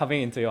 Right?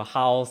 Coming into your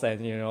house,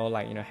 and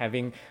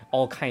having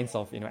all kinds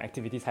of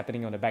activities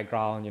happening on the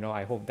background.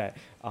 I hope that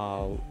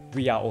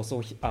we are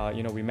also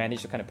we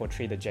manage to kind of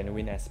portray the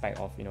genuine aspect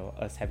of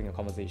us having a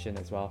conversation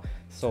as well.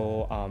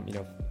 So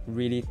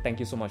really thank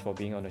you so much for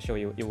being on the show.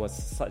 It was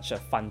such a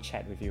fun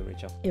chat with you,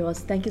 Rachel. It was.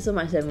 Thank you so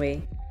much,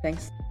 Zenwei.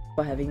 Thanks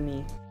for having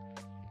me.